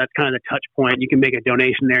joekentforcongress.com. That's kind of the touch point. You can make a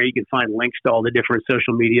donation there. You can find links to all the different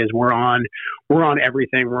social medias. We're on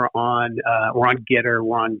everything. We're on Getter.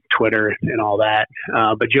 We're on Twitter and all that.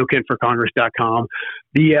 But joekentforcongress.com.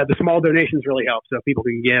 The small donations really help. So if people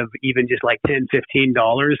can give even just like $10,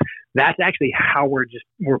 $15, that's actually how we're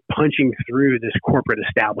punching through this corporate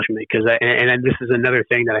establishment. Because and this is another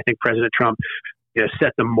thing that I think President Trump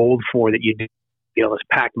set the mold for, that you do this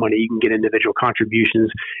PAC money, you can get individual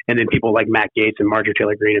contributions, and then people like Matt Gaetz and Marjorie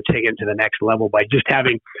Taylor Greene have taken it to the next level by just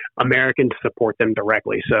having Americans support them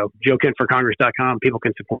directly. So joekentforcongress.com, people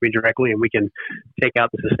can support me directly, and we can take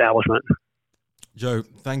out this establishment. Joe,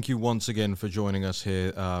 thank you once again for joining us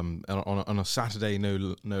here on a Saturday,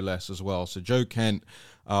 no less, as well. So Joe Kent,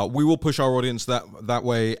 we will push our audience that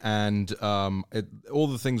way, and all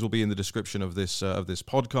the things will be in the description of this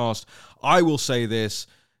podcast. I will say this: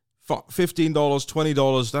 $15,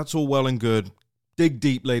 $20, that's all well and good. Dig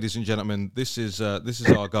deep, ladies and gentlemen. This is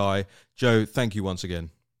our guy, Joe. Thank you once again.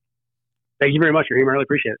 Thank you very much, Raheem. I really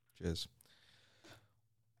appreciate it. Cheers.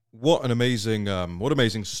 What an amazing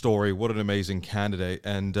story! What an amazing candidate!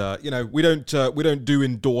 And we don't do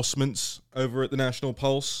endorsements over at the National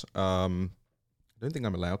Pulse. I don't think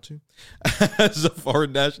I'm allowed to as a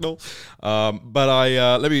foreign national. But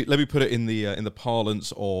I let me put it in the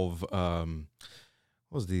parlance of what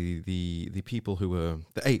was the people who were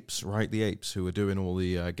the apes, right? The apes who were doing all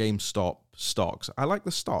the GameStop stocks. I like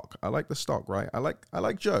the stock, right? I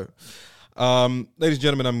like Joe. Ladies and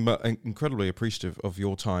gentlemen, I'm incredibly appreciative of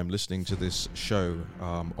your time listening to this show.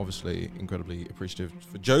 Obviously, incredibly appreciative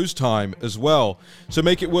for Joe's time as well. So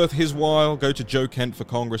make it worth his while. Go to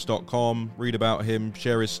joekentforcongress.com, read about him,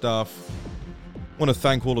 share his stuff. I want to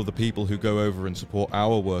thank all of the people who go over and support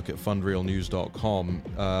our work at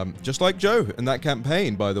fundrealnews.com. Just like Joe and that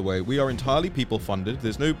campaign, by the way. We are entirely people-funded.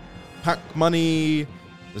 There's no PAC money.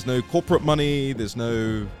 There's no corporate money. There's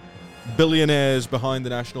no billionaires behind the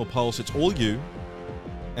National Pulse. It's all you,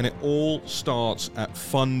 and it all starts at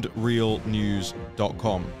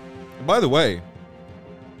fundrealnews.com. And by the way, I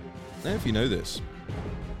don't know if you know this,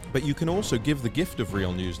 but you can also give the gift of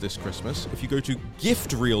Real News this Christmas. If you go to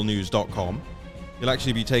giftrealnews.com, you'll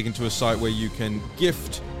actually be taken to a site where you can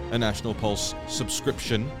gift a National Pulse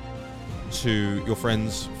subscription to your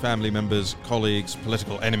friends, family members, colleagues,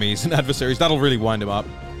 political enemies, and adversaries. That'll really wind them up.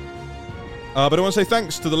 But I want to say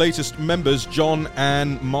thanks to the latest members: John,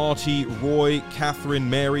 Anne, Marty, Roy, Catherine,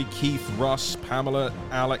 Mary, Keith, Russ, Pamela,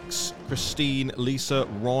 Alex, Christine, Lisa,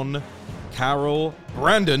 Ron, Carol,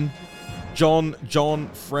 Brandon, John,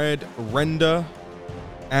 Fred, Renda,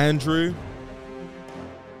 Andrew.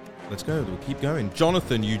 Let's go. We'll keep going.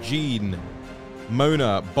 Jonathan, Eugene,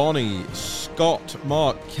 Mona, Bonnie, Scott,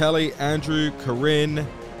 Mark, Kelly, Andrew, Corinne,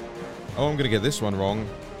 Oh, I'm going to get this one wrong.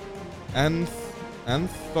 Anthopny.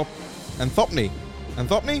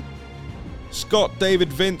 Scott,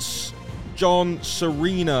 David, Vince, John,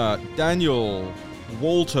 Serena, Daniel,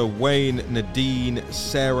 Walter, Wayne, Nadine,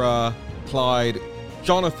 Sarah, Clyde,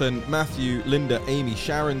 Jonathan, Matthew, Linda, Amy,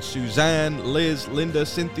 Sharon, Suzanne, Liz, Linda,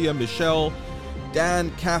 Cynthia, Michelle,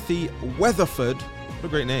 Dan, Kathy, Weatherford. What a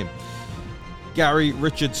great name. Gary,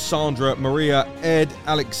 Richard, Sandra, Maria, Ed,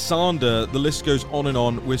 Alexander. The list goes on and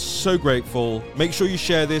on. We're so grateful. Make sure you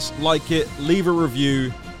share this, like it, leave a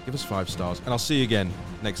review, give us 5 stars, and I'll see you again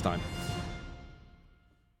next time.